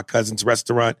check out my cousin's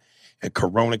restaurant at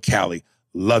Corona, Cali.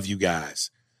 Love you guys.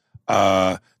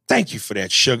 Thank you for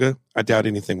that, Sugar. I doubt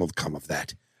anything will come of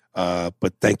that.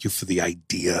 But thank you for the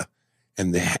idea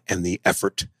and the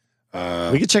effort.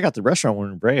 We could check out the restaurant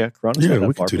when in Brea. Corona's Yeah, not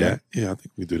we far could do from that. Yeah, I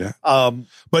think we do that. here.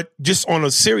 But just on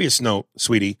a serious note,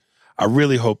 sweetie, I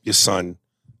really hope your son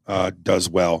does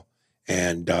well.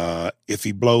 And if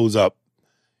he blows up,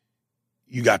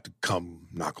 you got to come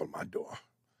knock on my door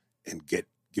and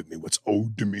give me what's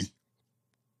owed to me.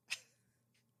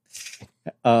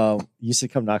 You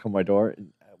said come knock on my door.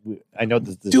 I know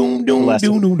that Doom, doom, last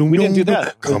doom, doom, doom, we didn't do doom,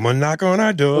 that. Come on, knock on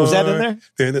our door. Was that in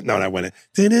there? No, that went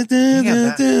in.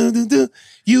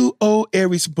 You owe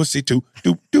Aries some pussy too.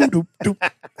 Doop, doop, doop, doop.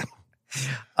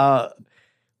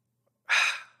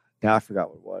 Now I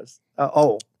forgot what it was.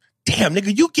 Damn,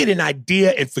 nigga, you get an idea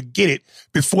and forget it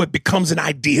before it becomes an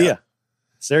idea. Yeah.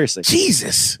 Seriously.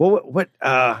 Jesus. Well, what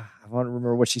I want to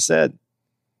remember what she said.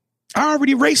 I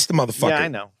already erased the motherfucker. Yeah, I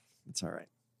know. It's all right.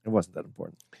 It wasn't that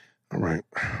important. All right.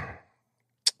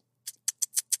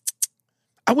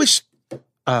 I wish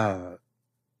niggas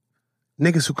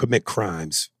who commit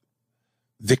crimes,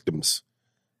 victims,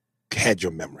 had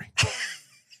your memory.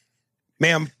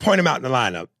 Ma'am, point him out in the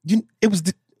lineup. It was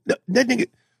that nigga.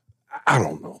 I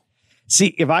don't know.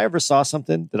 See, if I ever saw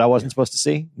something that I wasn't supposed to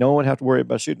see, no one would have to worry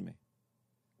about shooting me.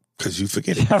 Because you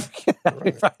forget it. I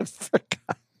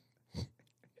forgot.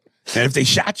 And if they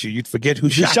shot you, you'd forget who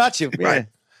shot you. Right. Yeah.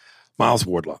 Miles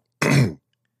Wardlaw.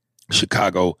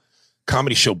 Chicago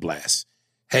Comedy Show Blast.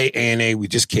 Hey, ANA, we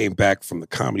just came back from the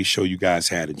comedy show you guys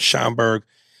had in Schaumburg.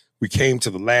 We came to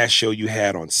the last show you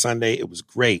had on Sunday. It was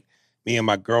great. Me and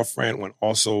my girlfriend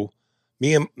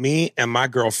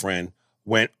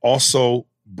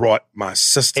brought my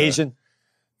sister. Asian.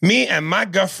 Me and my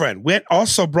girlfriend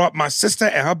also brought my sister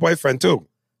and her boyfriend too.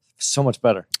 So much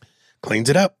better. Cleans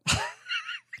it up.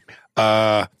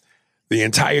 The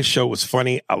entire show was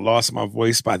funny. I lost my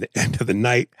voice by the end of the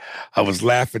night. I was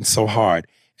laughing so hard.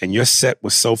 And your set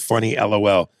was so funny,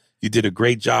 LOL. You did a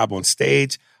great job on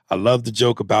stage. I love the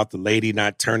joke about the lady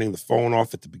not turning the phone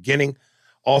off at the beginning.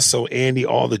 Also, Andy,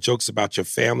 all the jokes about your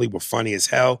family were funny as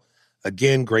hell.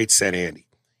 Again, great set, Andy.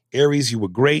 Aries, you were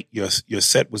great. Your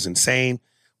set was insane.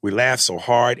 We laughed so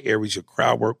hard. Aries, your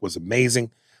crowd work was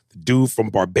amazing. The dude from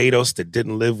Barbados that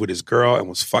didn't live with his girl and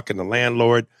was fucking the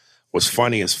landlord was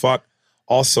funny as fuck.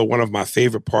 Also, one of my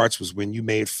favorite parts was when you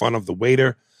made fun of the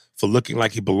waiter for looking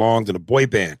like he belonged in a boy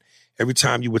band. Every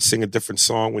time you would sing a different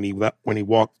song when he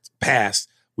walked past,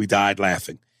 we died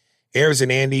laughing. Aries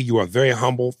and Andy, you are very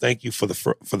humble. Thank you for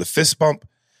the fist bump.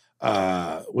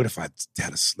 What if I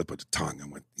had a slip of the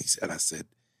tongue?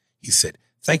 He said,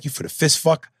 thank you for the fist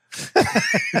fuck.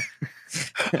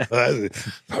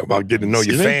 Talk about getting to know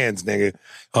your fans, nigga.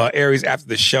 Aries, after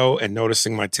the show and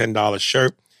noticing my $10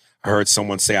 shirt, I heard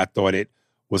someone say I thought it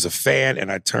was a fan,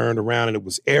 and I turned around and it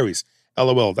was Aries.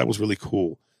 LOL, that was really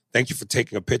cool. Thank you for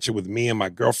taking a picture with me and my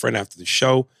girlfriend after the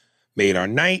show. Made our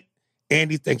night.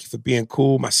 Andy, thank you for being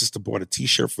cool. My sister bought a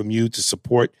T-shirt from you to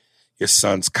support your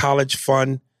son's college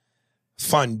fund,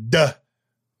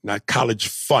 not college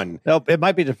fun. No, it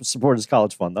might be to support his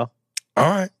college fund, though. All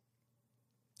right.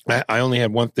 I only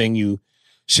had one thing you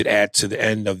should add to the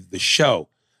end of the show.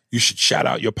 You should shout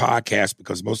out your podcast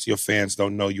because most of your fans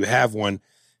don't know you have one.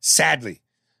 Sadly,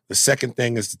 the second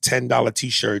thing is the $10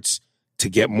 T-shirts to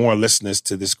get more listeners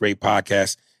to this great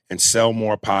podcast and sell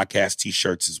more podcast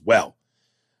T-shirts as well.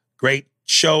 Great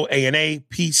show, A&A,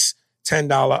 peace,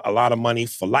 $10, a lot of money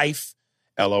for life,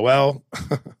 LOL.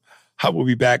 I will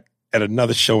be back at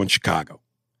another show in Chicago.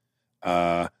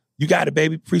 You got it,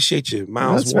 baby. Appreciate you,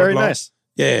 Miles. That's very nice.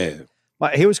 Yeah.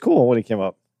 He was cool when he came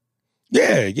up.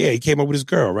 Yeah. He came up with his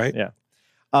girl, right? Yeah.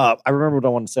 I remember what I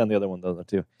wanted to say on the other one, though,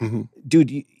 too. Mm-hmm.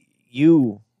 Dude,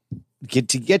 you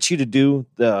get you to do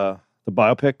the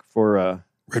biopic for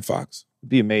Red Fox would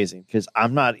be amazing because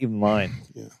I'm not even lying.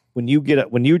 Yeah. When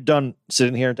you're done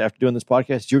sitting here after doing this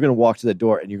podcast, you're going to walk to that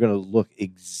door and you're going to look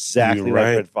exactly like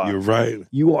Red Fox. You're right.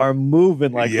 You are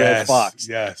moving like Red Fox.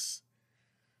 Yes.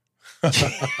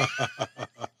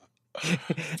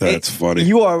 That's funny.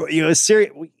 You are,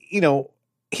 serious.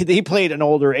 He played an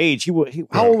older age.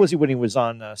 How old was he when he was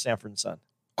on Sanford and Son?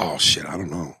 Oh shit, I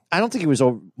don't know. I don't think he was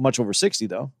much over 60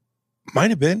 though. Might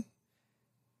have been.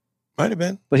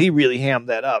 But he really hammed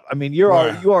that up. I mean, you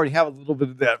already have a little bit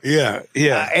of that. Yeah.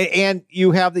 And you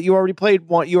have that. You already played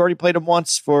one. You already played him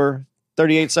once for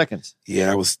 38 seconds. Yeah,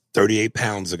 that was 38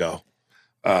 pounds ago.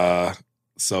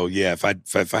 So yeah, if I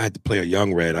had to play a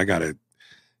young Red, I gotta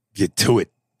get to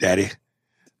it, Daddy.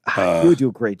 You would do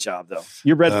a great job, though.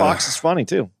 Your Red Fox is funny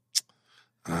too.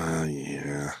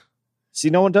 Yeah. See,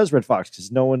 no one does Red Fox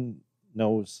because no one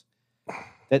knows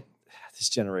that this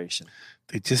generation.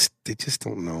 They just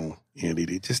don't know, Andy.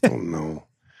 They just don't know.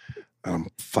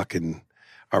 Fucking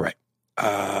all right.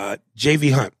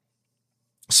 JV Hunt,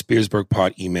 Spearsburg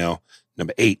Pod email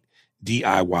number 8,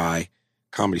 DIY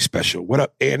comedy special. What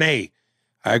up, A&A?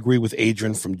 I agree with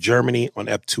Adrian from Germany on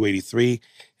EP 283,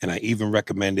 and I even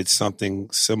recommended something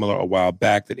similar a while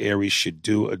back that Aries should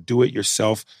do a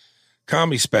do-it-yourself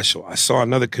comedy special. I saw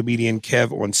another comedian,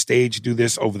 Kev, on stage do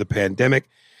this over the pandemic,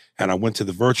 and I went to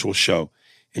the virtual show.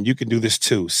 And you can do this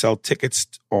too. Sell tickets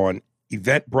on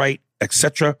Eventbrite,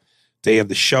 etc. Day of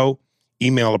the show.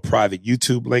 Email a private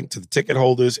YouTube link to the ticket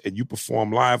holders, and you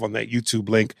perform live on that YouTube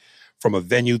link from a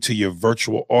venue to your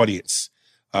virtual audience.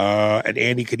 And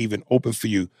Andy could even open for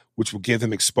you, which will give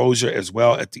him exposure as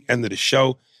well. At the end of the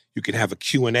show, you can have a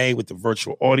Q&A with the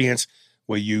virtual audience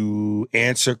where you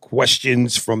answer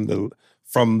questions from the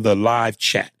live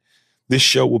chat. This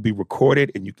show will be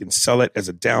recorded, and you can sell it as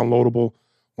a downloadable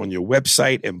on your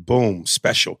website, and boom,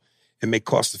 special. It may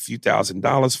cost a few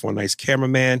 $1,000s for a nice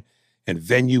cameraman and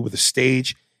venue with a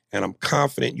stage, and I'm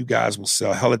confident you guys will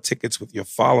sell hella tickets with your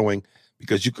following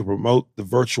because you can promote the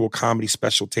virtual comedy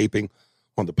special taping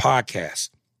on the podcast.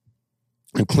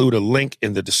 Include a link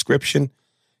in the description,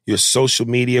 your social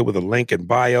media with a link in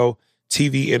bio,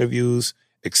 TV interviews,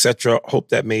 etc. Hope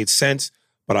that made sense,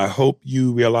 but I hope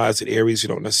you realize that Aries, you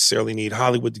don't necessarily need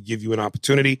Hollywood to give you an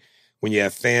opportunity when you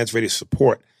have fans ready to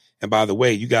support. And by the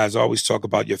way, you guys always talk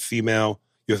about your favorite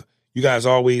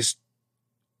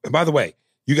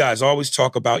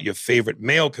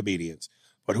male comedians,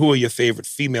 but who are your favorite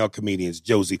female comedians,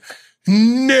 Josie?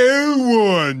 No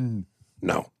one.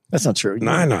 No. That's not true.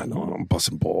 No, I'm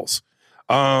busting balls.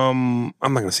 I'm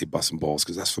not going to say busting balls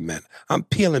because that's for men. I'm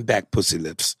peeling back pussy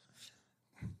lips.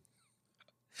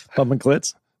 Bumping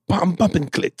clits? I'm bumping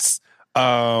clits.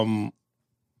 I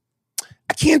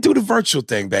can't do the virtual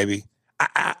thing, baby.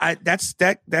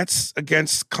 That's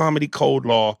against comedy code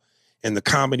law in the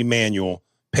comedy manual,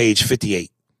 page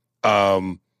 58.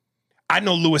 I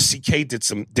know Louis C.K.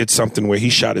 did something where he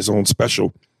shot his own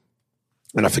special,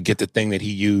 and I forget the thing that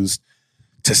he used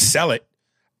to sell it.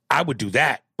 I would do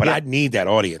that, but I'd need that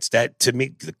audience. That, to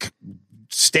me, the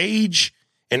stage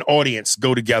and audience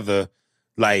go together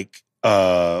like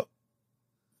what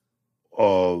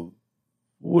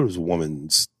is a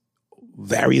woman's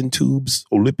Varian tubes,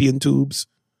 Olympian tubes,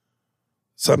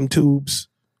 some tubes,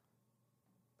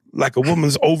 like a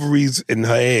woman's ovaries and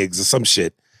her eggs or some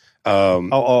shit. I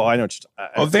know.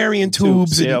 Ovarian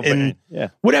tubes and yeah.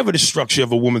 Whatever the structure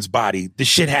of a woman's body, this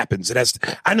shit happens.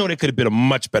 I know that could have been a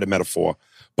much better metaphor,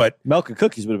 but milk and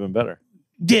cookies would have been better.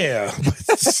 Yeah,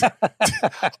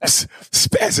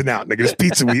 spazzing out, nigga. This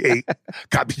pizza we ate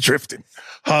got me drifting.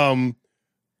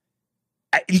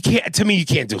 You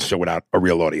can't do a show without a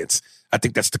real audience. I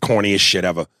think that's the corniest shit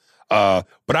ever.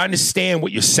 But I understand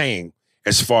what you're saying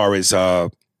as far as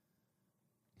the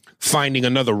finding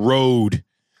another road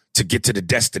to get to the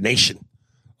destination.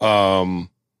 So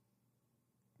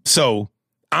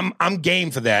I'm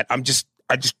game for that. I just,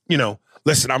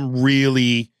 listen, I'm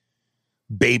really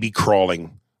baby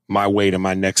crawling my way to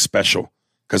my next special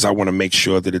because I want to make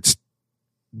sure that it's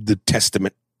the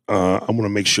testament. I want to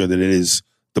make sure that it is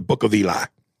the Book of Eli.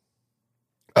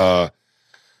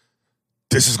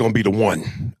 This is going to be the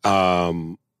one.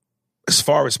 As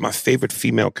far as my favorite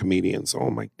female comedians, oh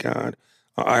my God.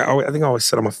 I think I always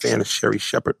said I'm a fan of Sherry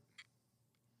Shepherd.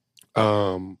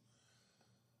 I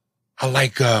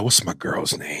like, what's my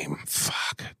girl's name?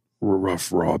 Fuck.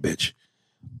 Rough, raw bitch.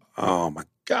 Oh my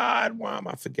God. Why am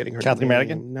I forgetting her Kathleen name?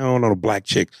 Madigan? No, the black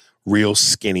chick. Real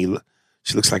skinny.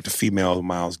 She looks like the female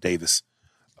Miles Davis.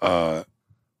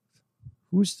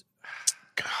 Who's...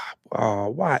 God,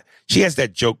 why? She has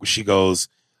that joke where she goes,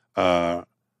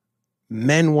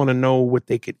 men want to know what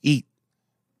they could eat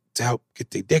to help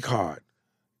get their dick hard.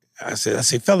 I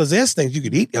say, fellas, there's things you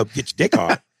could eat to help get your dick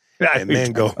hard. And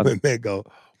men go,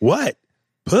 what?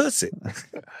 Pussy.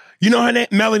 You know her name?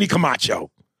 Melanie Camacho.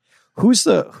 Who's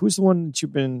the one that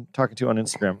you've been talking to on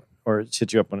Instagram or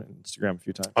hit you up on Instagram a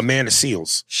few times? Amanda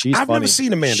Seals. She's I've funny. never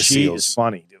seen Amanda Seals. She's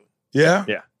funny, dude. Yeah?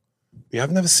 Yeah. Yeah,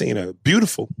 I've never seen her.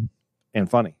 Beautiful. And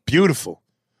funny. Beautiful.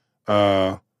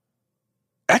 That's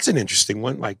an interesting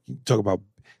one. Like you talk about,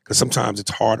 because sometimes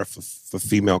it's harder for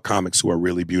female comics who are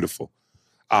really beautiful,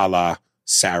 a la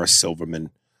Sarah Silverman,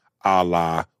 a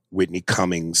la Whitney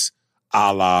Cummings,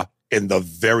 a la in the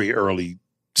very early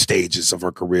stages of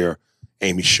her career,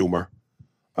 Amy Schumer.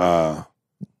 Now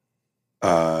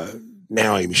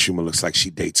Amy Schumer looks like she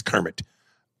dates Kermit.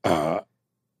 And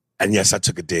yes, I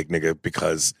took a dig, nigga,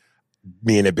 because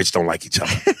me and that bitch don't like each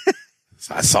other.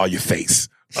 So I saw your face.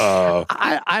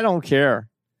 I don't care.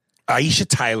 Aisha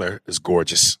Tyler is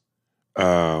gorgeous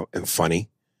and funny.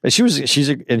 But she's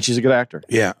a good actor.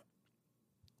 Yeah.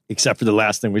 Except for the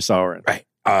last thing we saw her in. Right.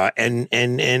 And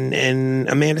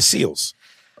Amanda Seals.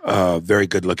 Very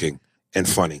good looking and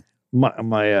funny.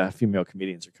 My female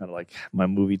comedians are kind of like my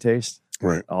movie taste.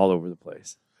 Right. All over the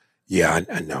place. Yeah,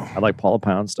 I know. I like Paula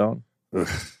Poundstone. Ugh.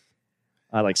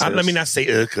 I like Sarah. Let me not say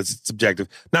because it's subjective.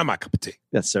 Not my cup of tea.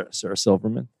 That's Sarah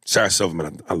Silverman. Sarah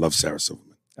Silverman. I love Sarah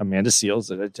Silverman. Amanda Seals.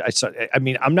 I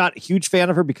mean, I'm not a huge fan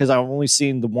of her because I've only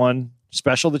seen the one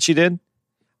special that she did.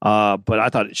 But I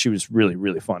thought she was really,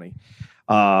 really funny.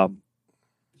 There's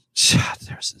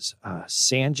this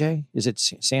Sanjay. Is it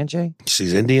Sanjay?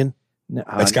 She's Indian? No,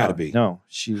 That's got to be. No,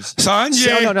 she's...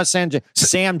 Sanjay. No, not Sanjay.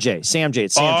 Samjay. It's Samjay.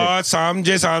 Oh,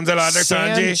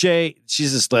 Sanjay.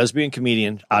 She's this lesbian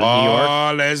comedian out of New York.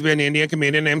 Oh, lesbian Indian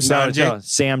comedian named Sanjay. No,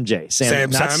 Samjay.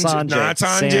 Not Sanjay. Not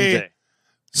Sanjay.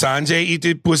 Sanjay eat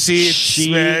it pussy. It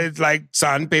smells like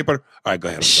sandpaper. All right, go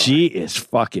ahead. She is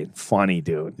fucking funny,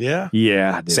 dude. Yeah?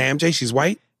 Yeah, dude. Samjay, she's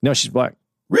white? No, she's black.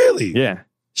 Really? Yeah.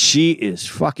 She is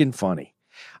fucking funny.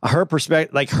 Her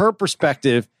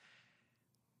perspective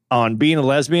on being a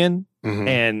lesbian,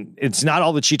 and it's not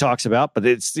all that she talks about, but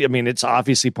it's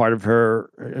obviously part of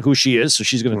who she is, so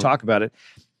she's going to talk about it.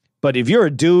 But if you're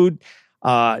a dude,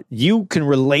 you can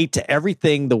relate to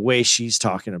everything the way she's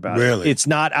talking about it. Really? It's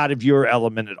not out of your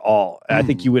element at all. I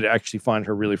think you would actually find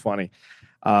her really funny.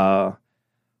 I'm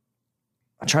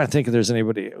trying to think if there's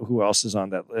anybody who else is on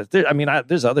that list.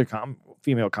 There's other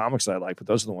female comics that I like, but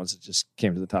those are the ones that just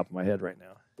came to the top of my head right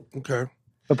now. Okay.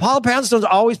 But Paula Poundstone's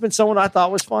always been someone I thought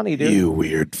was funny, dude. You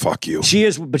weird. Fuck you. She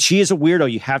is a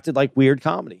weirdo. You have to like weird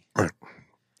comedy. Right.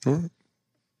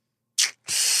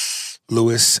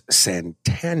 Louis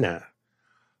Santana.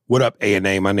 What up,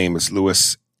 A&A? My name is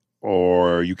Louis,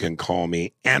 or you can call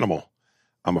me Animal.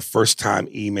 I'm a first-time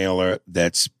emailer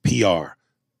that's PR,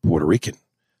 Puerto Rican.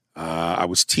 I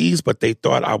was teased, but they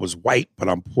thought I was white, but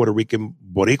I'm Puerto Rican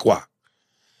Boricua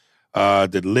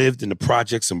that lived in the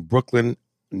projects in Brooklyn,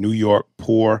 New York,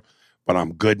 poor, but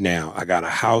I'm good now. I got a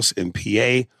house in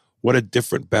PA. What a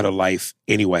different, better life.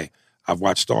 Anyway, I've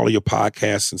watched all of your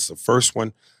podcasts since the first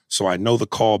one, so I know the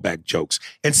callback jokes.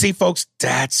 And see, folks,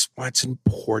 that's what's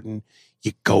important.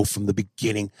 You go from the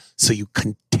beginning so you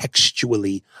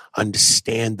contextually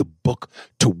understand the book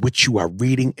to which you are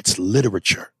reading. It's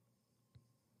literature.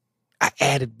 I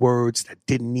added words that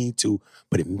didn't need to,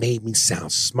 but it made me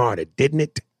sound smarter, didn't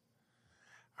it?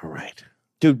 All right.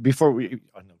 Dude, before we...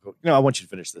 I want you to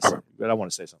finish this, but I want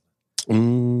to say something.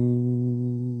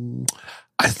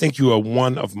 I think you are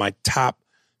one of my top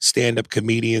stand-up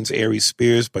comedians, Aries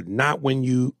Spears, but not when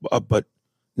you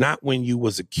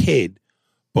was a kid,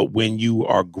 but when you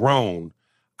are grown.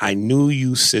 I knew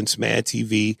you since Mad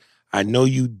TV. I know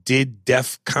you did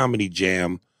Def Comedy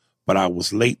Jam, but I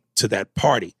was late to that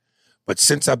party. But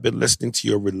since I've been listening to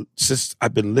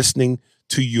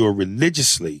to your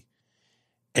religiously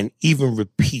and even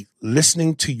repeat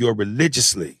listening to your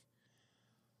religiously,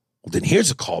 well, then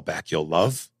here's a callback you'll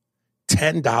love.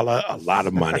 $10, a lot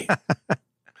of money.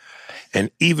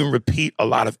 And even repeat a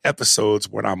lot of episodes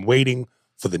when I'm waiting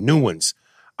for the new ones.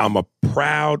 I'm a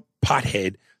proud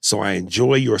pothead, so I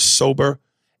enjoy your sober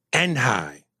and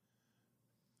high.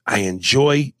 I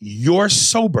enjoy your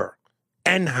sober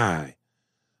and high.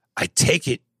 I take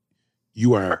it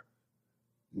you are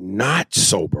not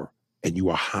sober and you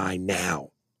are high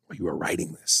now while you are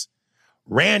writing this.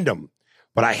 Random,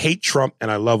 but I hate Trump and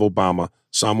I love Obama,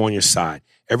 so I'm on your side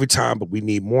every time, but we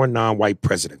need more non-white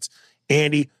presidents.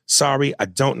 Andy, sorry, I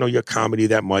don't know your comedy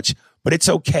that much, but it's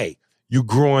okay. You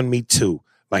grew on me too.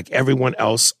 Like everyone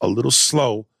else, a little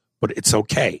slow, but it's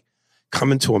okay.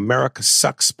 Coming to America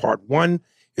Sucks Part 1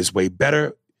 is way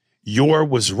better. Your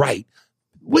was right.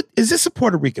 What is this a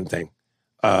Puerto Rican thing?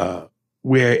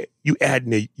 Where you add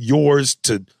the yours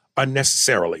to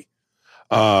unnecessarily.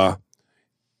 I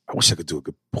wish I could do a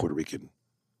good Puerto Rican.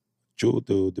 You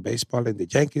do the baseball and the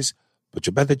Yankees, but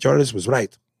you bet that yours was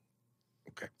right.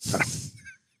 Okay.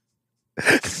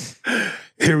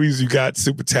 Aries, you got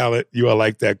super talent. You are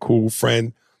like that cool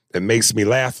friend that makes me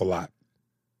laugh a lot.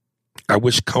 I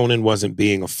wish Conan wasn't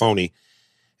being a phony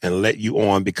and let you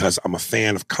on because I'm a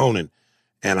fan of Conan.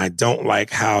 And I don't like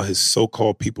how his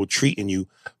so-called people treating you,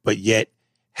 but yet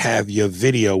have your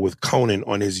video with Conan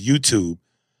on his YouTube.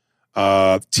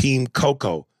 Team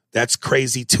Coco. That's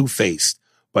crazy two-faced.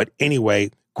 But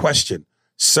anyway, question.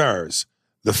 Sirs,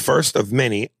 the first of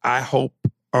many, I hope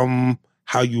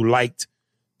how you liked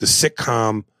the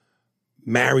sitcom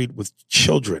Married with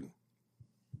Children.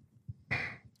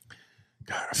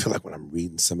 God, I feel like when I'm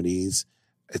reading some of these,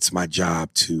 it's my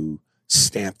job to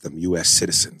stamp them U.S.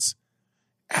 citizens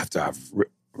after I've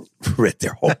read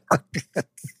their whole work.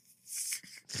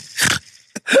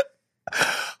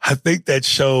 I think that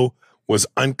show was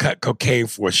Uncut Cocaine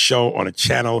for a show on a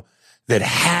channel that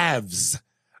halves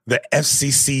the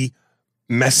FCC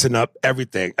messing up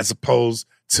everything as opposed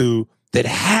to that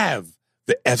have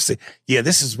the FC. Yeah,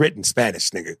 this is written Spanish,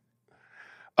 nigga.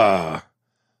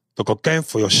 The cocaine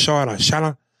for your show on a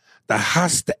channel that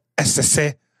has the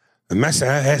SSC, the message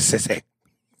SSC.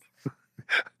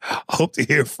 I hope to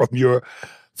hear from your,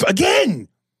 again,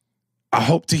 I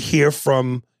hope to hear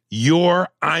from your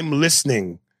I'm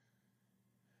listening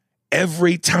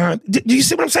every time. Do you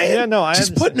see what I'm saying? Yeah, no, I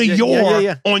just understand. putting a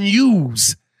Yeah. on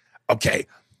yous. Okay.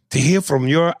 To hear from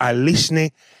your I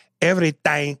listening every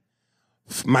time.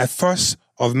 My first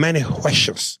of many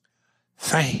questions.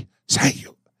 Thank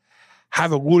you.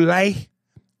 Have a good life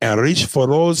and reach for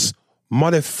those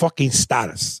motherfucking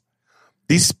stars.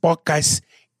 This podcast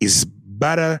is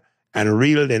better and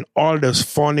real than all those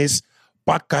funniest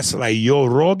podcasts like Joe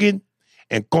Rogan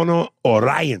and Conan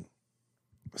O'Brien.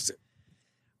 That's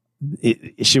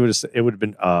it. It would have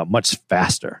been much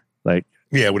faster. Like,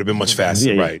 Yeah, it would have been much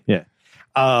faster, right? Yeah.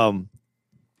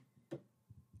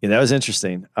 Yeah, that was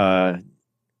interesting.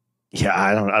 Yeah,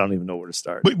 I don't even know where to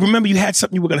start. But remember, you had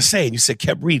something you were going to say, and you said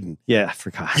kept reading. Yeah, I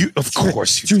forgot. Of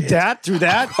course you Through did. through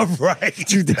that. Right.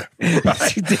 Through that. Right.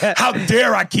 Through that. How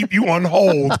dare I keep you on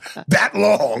hold that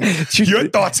long? Your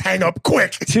thoughts hang up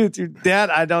quick. Through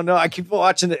that, I don't know. I keep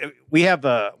watching it. We have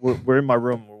we're in my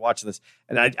room. We're watching this,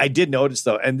 and I did notice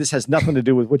though, and this has nothing to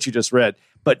do with what you just read,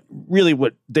 but really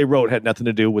what they wrote had nothing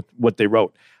to do with what they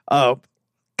wrote.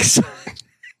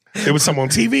 It was something on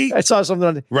TV? I saw something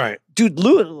on the, Right. dude,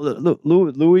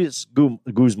 Luis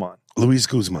Guzman. Luis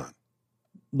Guzman.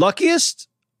 Luckiest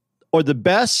or the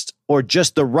best or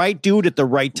just the right dude at the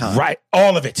right time? Right.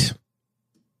 All of it.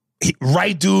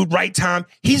 Right dude, right time.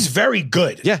 He's very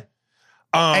good. Yeah.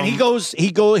 And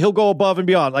he'll go above and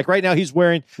beyond. Like right now he's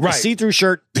wearing a Right. see-through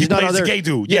shirt. He Not plays other the gay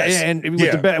dude. Yeah, Yes. yeah, and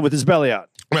Yeah. with his belly out.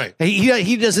 Right.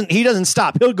 He doesn't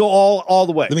stop. He'll go all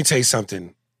the way. Let me tell you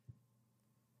something.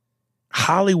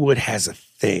 Hollywood has a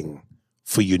thing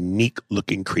for unique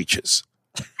looking creatures.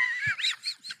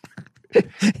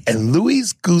 And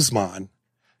Luis Guzman,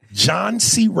 John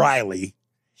C. Reilly,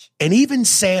 and even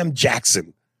Sam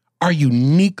Jackson are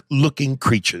unique looking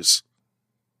creatures.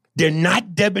 They're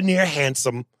not debonair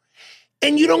handsome,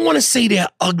 and you don't want to say they're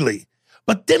ugly,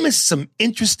 but them is some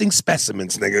interesting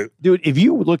specimens, nigga. Dude, if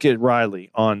you look at Riley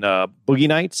on Boogie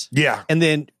Nights, Yeah.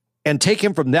 and take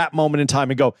him from that moment in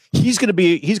time and go, he's gonna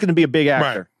be a big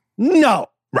actor. Right. No.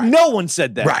 Right. No one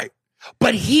said that. Right.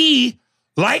 But he,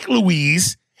 like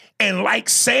Louise and like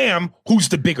Sam, who's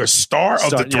the bigger star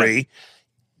of the three,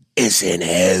 is in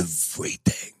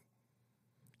everything.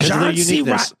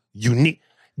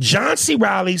 John C.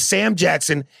 Reilly, Sam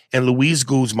Jackson, and Luis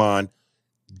Guzman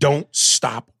don't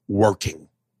stop working.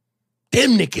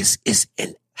 Them niggas is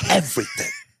in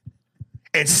everything.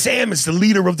 And Sam is the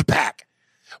leader of the pack.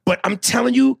 But I'm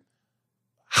telling you,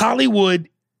 Hollywood,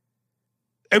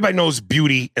 everybody knows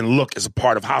beauty and look is a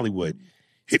part of Hollywood.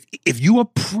 If you a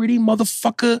pretty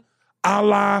motherfucker a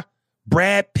la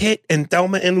Brad Pitt and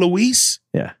Thelma and Louise,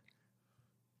 Yeah.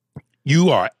 you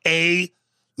are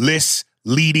A-list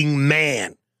leading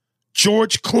man.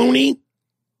 George Clooney,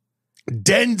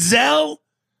 Denzel,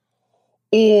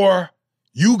 or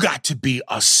you got to be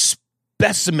a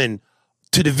specimen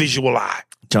to the visual eye.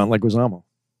 John Leguizamo.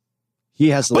 He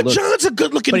has the But look. John's a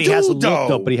good-looking But he dude, has a look, though.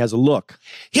 though. But he has a look.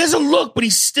 He has a look, but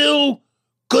he's still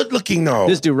good-looking, though.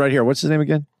 This dude right here, what's his name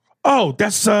again? Oh,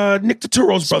 that's Nick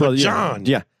Turturro's brother, Yeah. John.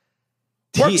 Yeah.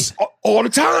 Works all the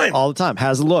time. All the time.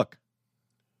 Has a look.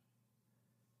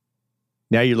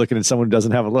 Now you're looking at someone who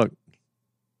doesn't have a look.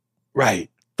 Right.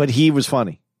 But he was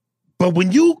funny. But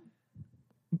when you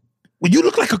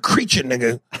look like a creature,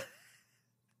 nigga,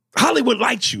 Hollywood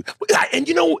likes you. And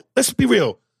you know, let's be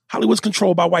real. Hollywood's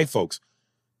controlled by white folks.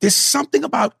 There's something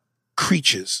about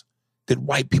creatures that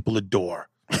white people adore.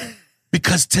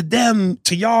 Because to them,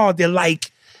 to y'all, they're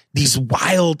like these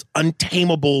wild,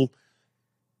 untamable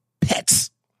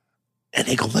pets. And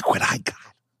they go, look what I got.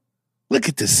 Look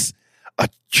at this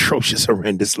atrocious,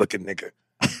 horrendous looking nigga.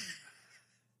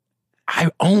 I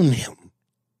own him.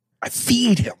 I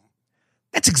feed him.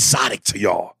 That's exotic to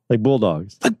y'all. Like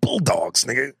bulldogs. Like bulldogs,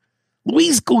 nigga.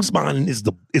 Luis Guzman is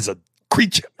a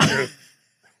creature.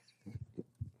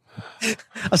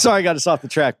 I'm sorry I got us off the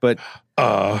track, but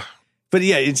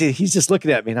yeah, he's just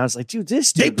looking at me, and I was like, dude,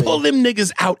 this dude. They pull them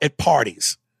niggas out at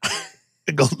parties.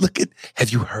 And go,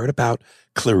 have you heard about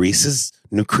Clarice's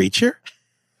new creature?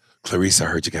 Clarice, I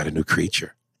heard you got a new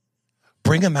creature.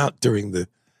 Bring him out during the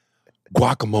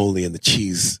guacamole and the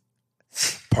cheese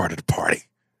part of the party.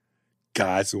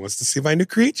 Guys, who wants to see my new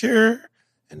creature?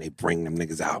 And they bring them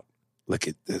niggas out. Look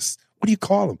at this. What do you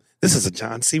call him? This is a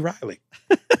John C. Reilly.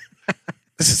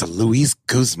 This is a Luis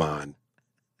Guzman.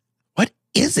 What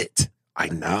is it? I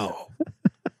know.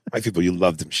 White people, you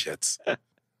love them shits.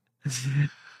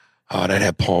 Oh, that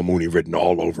had Paul Mooney written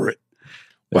all over it.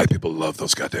 White people love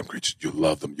those goddamn creatures. You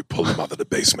love them. You pull them out of the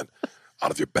basement,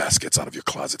 out of your baskets, out of your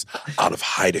closets, out of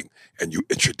hiding, and you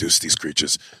introduce these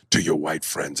creatures to your white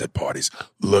friends at parties.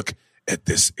 Look at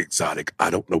this exotic. I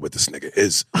don't know what this nigga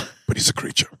is, but he's a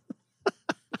creature.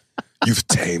 You've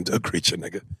tamed a creature,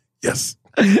 nigga. Yes.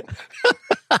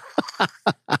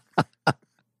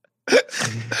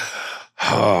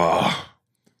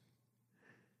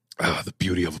 The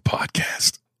beauty of a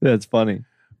podcast. That's funny.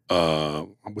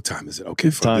 What time is it? Okay,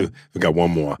 It's time. we got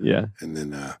one more. Yeah. And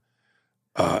then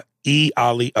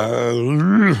Ali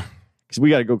Because we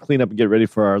got to go clean up and get ready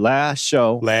for our last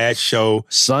show. last show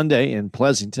Sunday in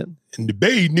Pleasanton. in the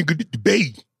Bay, nigga, the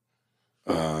Bay.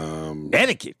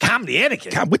 Etiquette. Comedy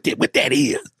etiquette. God, what that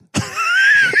is?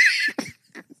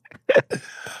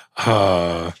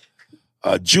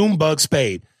 Junebug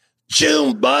Spade.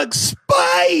 Junebug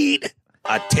Spade.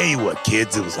 I tell you what,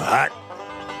 kids, it was a hot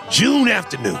June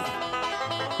afternoon.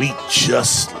 We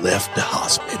just left the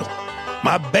hospital.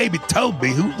 My baby told me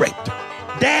who raped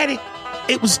her. Daddy,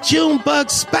 it was Junebug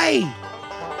Spade.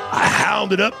 I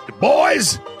hounded up the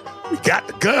boys. We got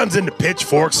the guns and the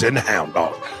pitchforks and the hound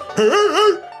dog.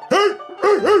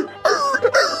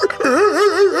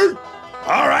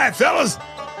 All right, fellas,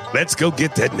 let's go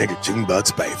get that nigga Junebug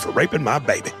Spade for raping my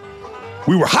baby.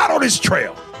 We were hot on his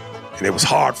trail, and it was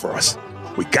hard for us.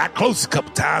 We got close a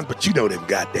couple times, but you know them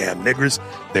goddamn niggers,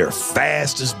 they're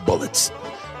fast as bullets.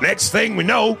 Next thing we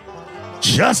know,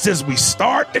 just as we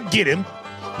start to get him,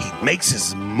 he makes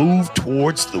his move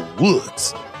towards the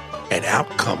woods, and out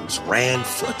comes Rand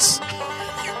Foots.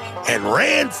 And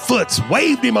Rand Foots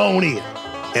waved him on in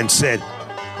and said,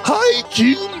 "Hi,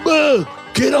 Junebug,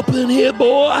 get up in here,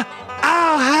 boy.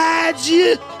 I'll hide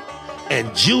you."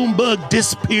 And Junebug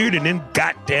disappeared in them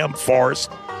goddamn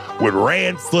forest with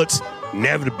Rand Foots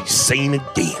never to be seen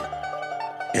again.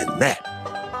 And that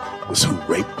was who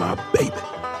raped my baby.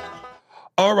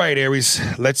 All right, Aries,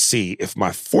 let's see if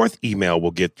my fourth email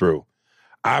will get through.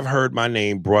 I've heard my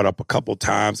name brought up a couple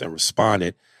times and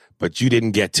responded, but you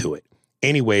didn't get to it.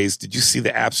 Anyways, did you see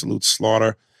the absolute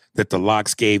slaughter that the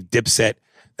Locks gave Dipset?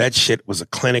 That shit was a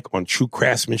clinic on true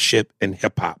craftsmanship and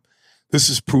hip-hop. This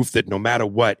is proof that no matter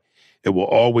what, it will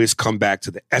always come back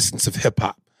to the essence of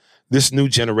hip-hop. This new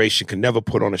generation can never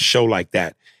put on a show like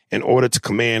that. In order to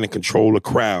command and control a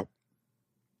crowd,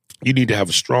 you need to have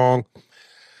a strong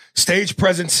stage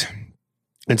presence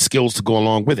and skills to go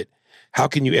along with it. How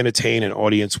can you entertain an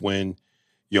audience when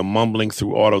you're mumbling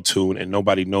through auto-tune and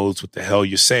nobody knows what the hell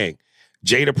you're saying?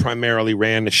 Jada primarily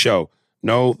ran the show,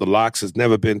 No, the Lox has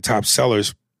never been top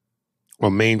sellers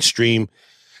or mainstream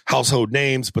household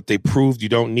names, but they proved you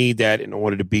don't need that in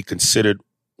order to be considered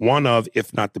one of,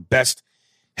 if not the best,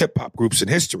 hip-hop groups in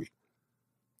history.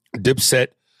 Dipset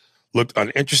looked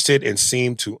uninterested and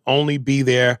seemed to only be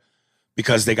there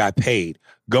because they got paid.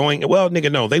 Well,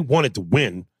 nigga, no, they wanted to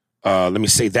win. Let me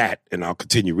say that, and I'll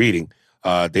continue reading.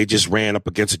 They just ran up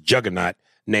against a juggernaut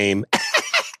named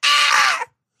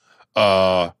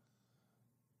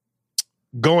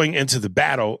going into the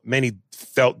battle, many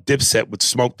felt Dipset would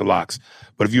smoke the Lox.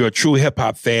 But if you're a true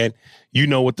hip-hop fan, you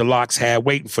know what the Lox had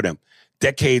waiting for them.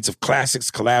 Decades of classics,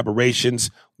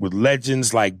 collaborations with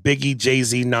legends like Biggie,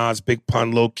 Jay-Z, Nas, Big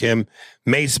Pun, Lil' Kim,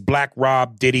 Mace, Black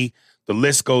Rob, Diddy. The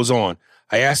list goes on.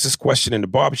 I asked this question in the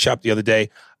barbershop the other day.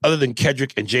 Other than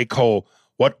Kendrick and J. Cole,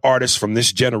 what artists from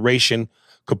this generation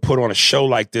could put on a show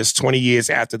like this 20 years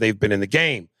after they've been in the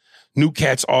game? New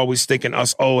cats always thinking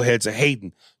us old heads are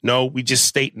hating. No, we just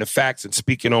stating the facts and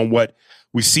speaking on what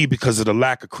we see because of the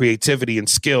lack of creativity and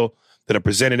skill that are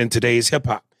presented in today's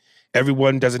hip-hop.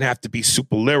 Everyone doesn't have to be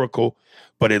super lyrical,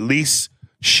 but at least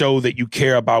show that you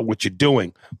care about what you're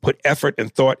doing. Put effort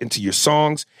and thought into your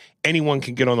songs. Anyone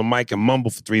can get on the mic and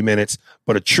mumble for 3 minutes,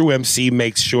 but a true MC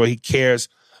makes sure he cares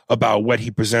about what he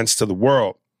presents to the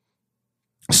world.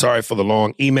 Sorry for the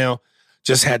long email.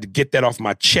 Just had to get that off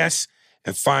my chest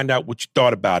and find out what you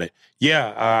thought about it.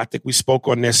 Yeah, I think we spoke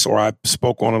on this, or I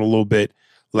spoke on it a little bit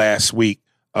last week,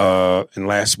 in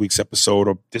last week's episode,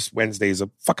 or this Wednesday's a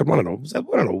fucking one of those.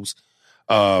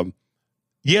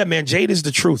 Yeah, man, Jade is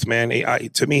the truth, man.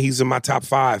 To me, he's in my top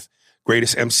 5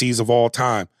 greatest MCs of all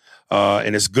time.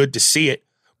 And it's good to see it.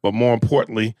 But more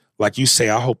importantly, like you say,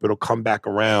 I hope it'll come back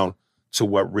around to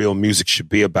what real music should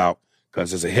be about.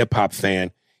 Because as a hip-hop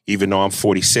fan, even though I'm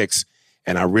 46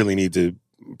 and I really need to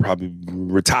probably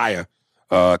retire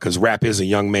because rap is a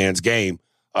young man's game.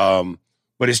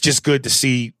 But it's just good to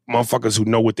see motherfuckers who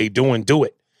know what they doing do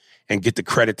it and get the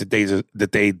credit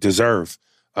that they deserve.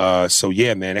 So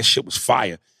yeah, man, that shit was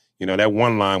fire. You know, that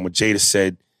one line when Jada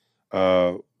said,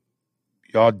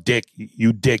 y'all dick,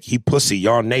 you dick, he pussy,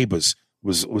 y'all neighbors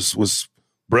was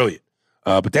brilliant.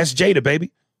 But that's Jada,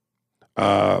 baby.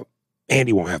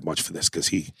 Andy won't have much for this because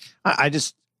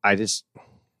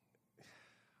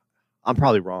I'm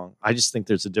probably wrong. I just think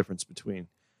there's a difference between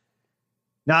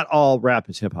not all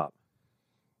rap is hip hop.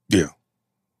 Yeah.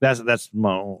 That's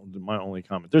my only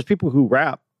comment. There's people who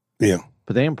rap. Yeah.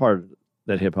 But they ain't part of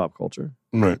that hip hop culture.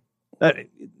 Right.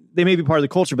 They may be part of the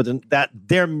culture, but then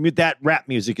that rap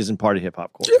music isn't part of hip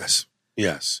hop culture. Yes.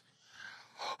 Yes.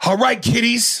 All right,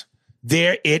 kiddies.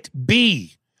 There it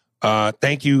be.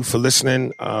 Thank you for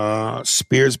listening.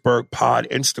 Spearsburg Pod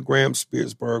Instagram,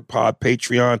 Spearsburg Pod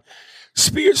Patreon,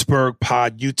 Spearsburg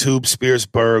Pod YouTube,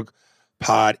 Spearsburg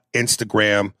Pod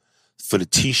Instagram for the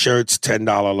t-shirts, $10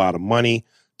 a lot of money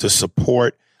to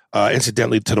support.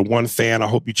 Incidentally, to the one fan, I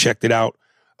hope you checked it out,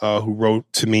 who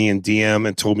wrote to me in DM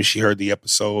and told me she heard the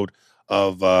episode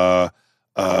of the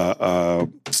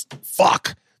Arnold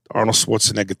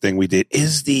Schwarzenegger thing we did.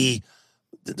 Is the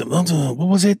what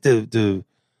was it? The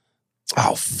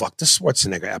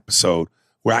Schwarzenegger episode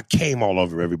where I came all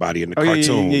over everybody in the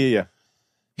cartoon. Yeah.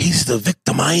 He's the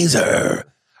victimizer.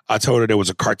 I told her there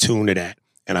was a cartoon of that,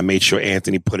 and I made sure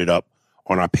Anthony put it up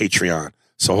on our Patreon.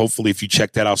 So hopefully if you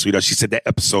check that out, sweetheart, she said that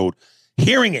episode,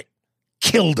 hearing it,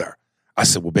 killed her. I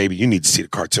said, well, baby, you need to see the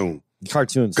cartoon.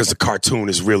 Cartoons. Because the cartoon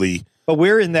is really... But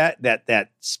we're in that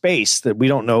space that we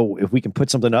don't know if we can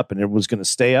put something up and it was going to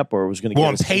stay up or it was going to get... Well,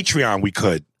 on Patreon, we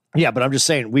could. Yeah, but I'm just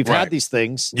saying, we've had these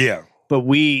things. Yeah. But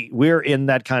we're in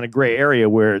that kind of gray area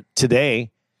where today...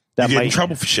 that you get in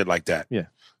trouble for shit like that. Yeah.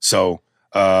 So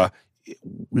we're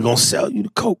going to sell you the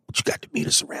coke, but you got to meet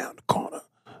us around the corner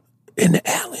in the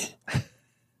alley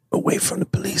away from the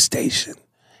police station.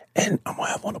 And I'm going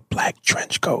to have on a black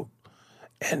trench coat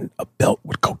and a belt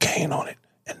with cocaine on it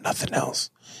and nothing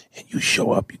else. And you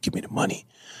show up, you give me the money.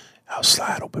 I'll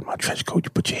slide open my trench coat.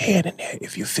 You put your hand in there.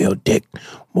 If you feel dick,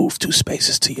 move 2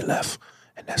 spaces to your left.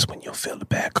 And that's when you'll feel the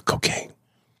bag of cocaine.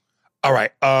 All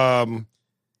right. And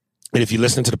if you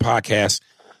listen to the podcast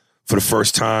for the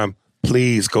first time,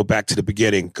 please go back to the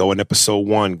beginning. Go in episode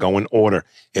 1. Go in order.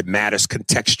 It matters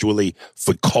contextually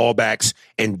for callbacks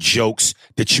and jokes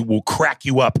that you will crack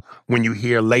you up when you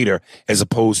hear later, as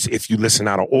opposed to if you listen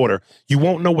out of order. You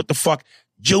won't know what the fuck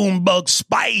Junebug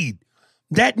Spade.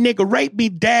 That nigga raped me,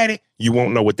 daddy. You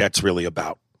won't know what that's really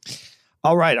about.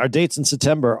 All right. Our dates in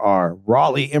September are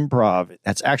Raleigh Improv.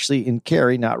 That's actually in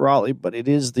Cary, not Raleigh, but it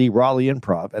is the Raleigh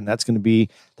Improv. And that's going to be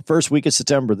the first week of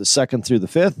September, the 2nd through the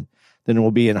 5th. Then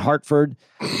we'll be in Hartford,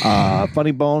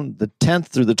 Funny Bone, the 10th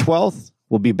through the 12th.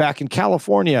 We'll be back in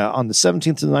California on the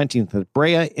 17th to the 19th at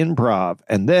Brea Improv.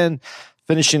 And then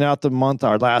finishing out the month,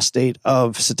 our last date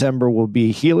of September will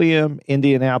be Helium,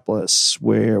 Indianapolis,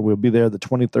 where we'll be there the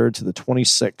 23rd to the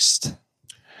 26th.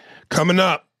 Coming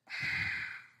up,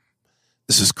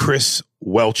 this is Chris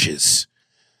Welch's.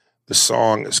 The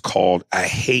song is called I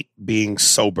Hate Being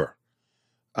Sober.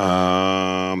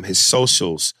 His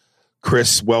socials,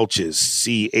 Chris Welch's,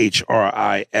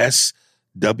 ChrisWelchs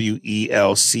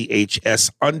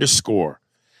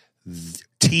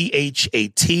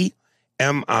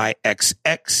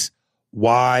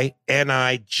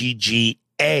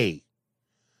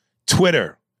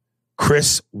Twitter,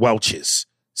 Chris Welch's,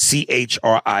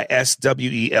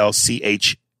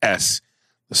 ChrisWelchs.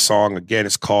 The song again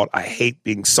is called I Hate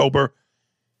Being Sober.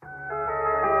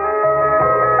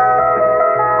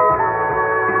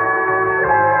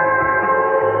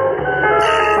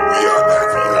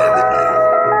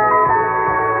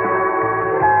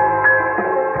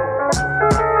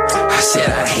 I said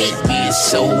I hate being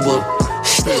sober,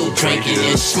 still drinking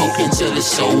and smoking till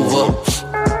it's over.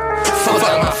 Fuck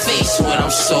out my face when I'm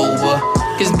sober,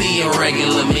 cause being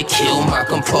regular may kill my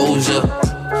composure.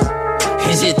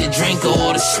 Is it the drinker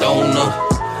or the stoner?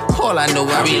 All I know,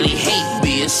 I really hate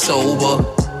being sober.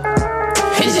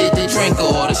 Is it the drinker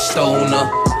or the stoner?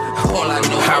 All I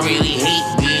know, I really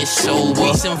hate being sober.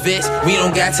 We some vets, we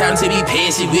don't got time to be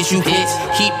passive with you hits.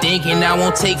 Keep thinking I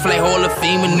won't take flight Hall of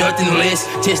Fame or nothing less.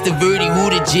 Test the verdi, who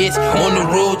the jets, on the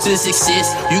road to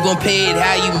success. You gon' pay it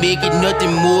how you make it,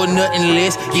 nothing more, nothing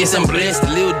less. Yes, I'm blessed, a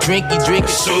little drinky drink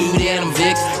to show you that I'm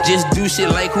vexed. Just do shit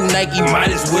like who Nike, might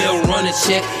as well run a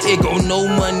check. It go no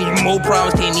money, more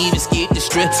problems, can't even skip the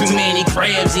stress. Too many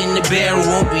crabs in the barrel,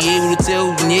 won't be able to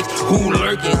tell who next. Who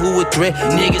lurking, who a threat,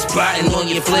 niggas plotting on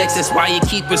your flex. That's why you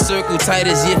keep a circle tight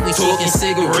as if we smoking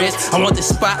cigarettes. I want the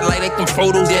spotlight like them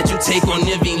photos that you take on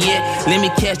the vignette. Let me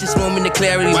catch this moment of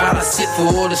clarity while I sit for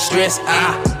all the stress.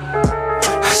 I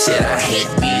said I hate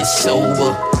being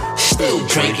sober, still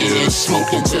drinking and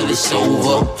smoking till it's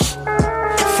over.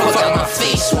 Fuck out my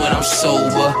face when I'm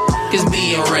sober, cause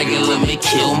being regular may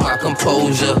kill my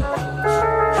composure.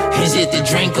 Is it the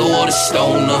drinker or the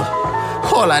stoner?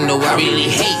 All I know, I really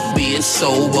hate being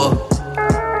sober.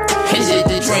 Is it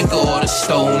the drinker or the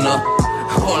stoner?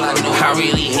 All I know, I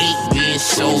really hate being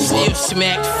sober. Still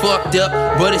smacked, fucked up,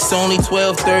 but it's only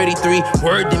 12:33.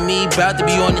 Word to me, about to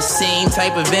be on the same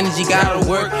type of energy. Gotta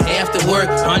work, after work,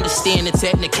 understand the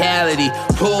technicality.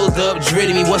 Pulled up,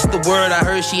 drilling me, what's the word? I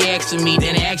heard she asking me.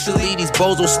 Then actually, these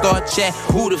bozos start chat.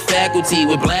 Who the faculty?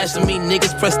 With blasphemy,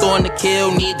 niggas pressed on the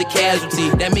kill, need the casualty.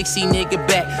 That mixy nigga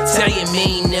back, tell you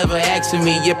me, never asking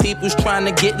me. Your people's trying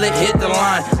to get lit, hit the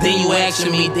line. Then you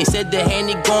asking me, they said the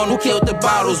handy gone, who killed the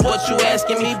bottles? What you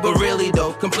asking me? But really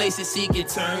though, complacency can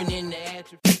turn into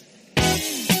atrophy.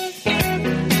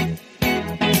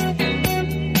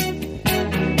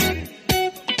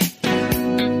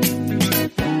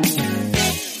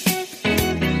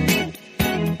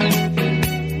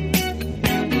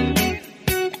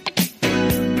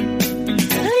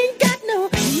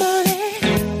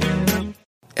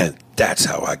 And that's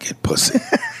how I get pussy.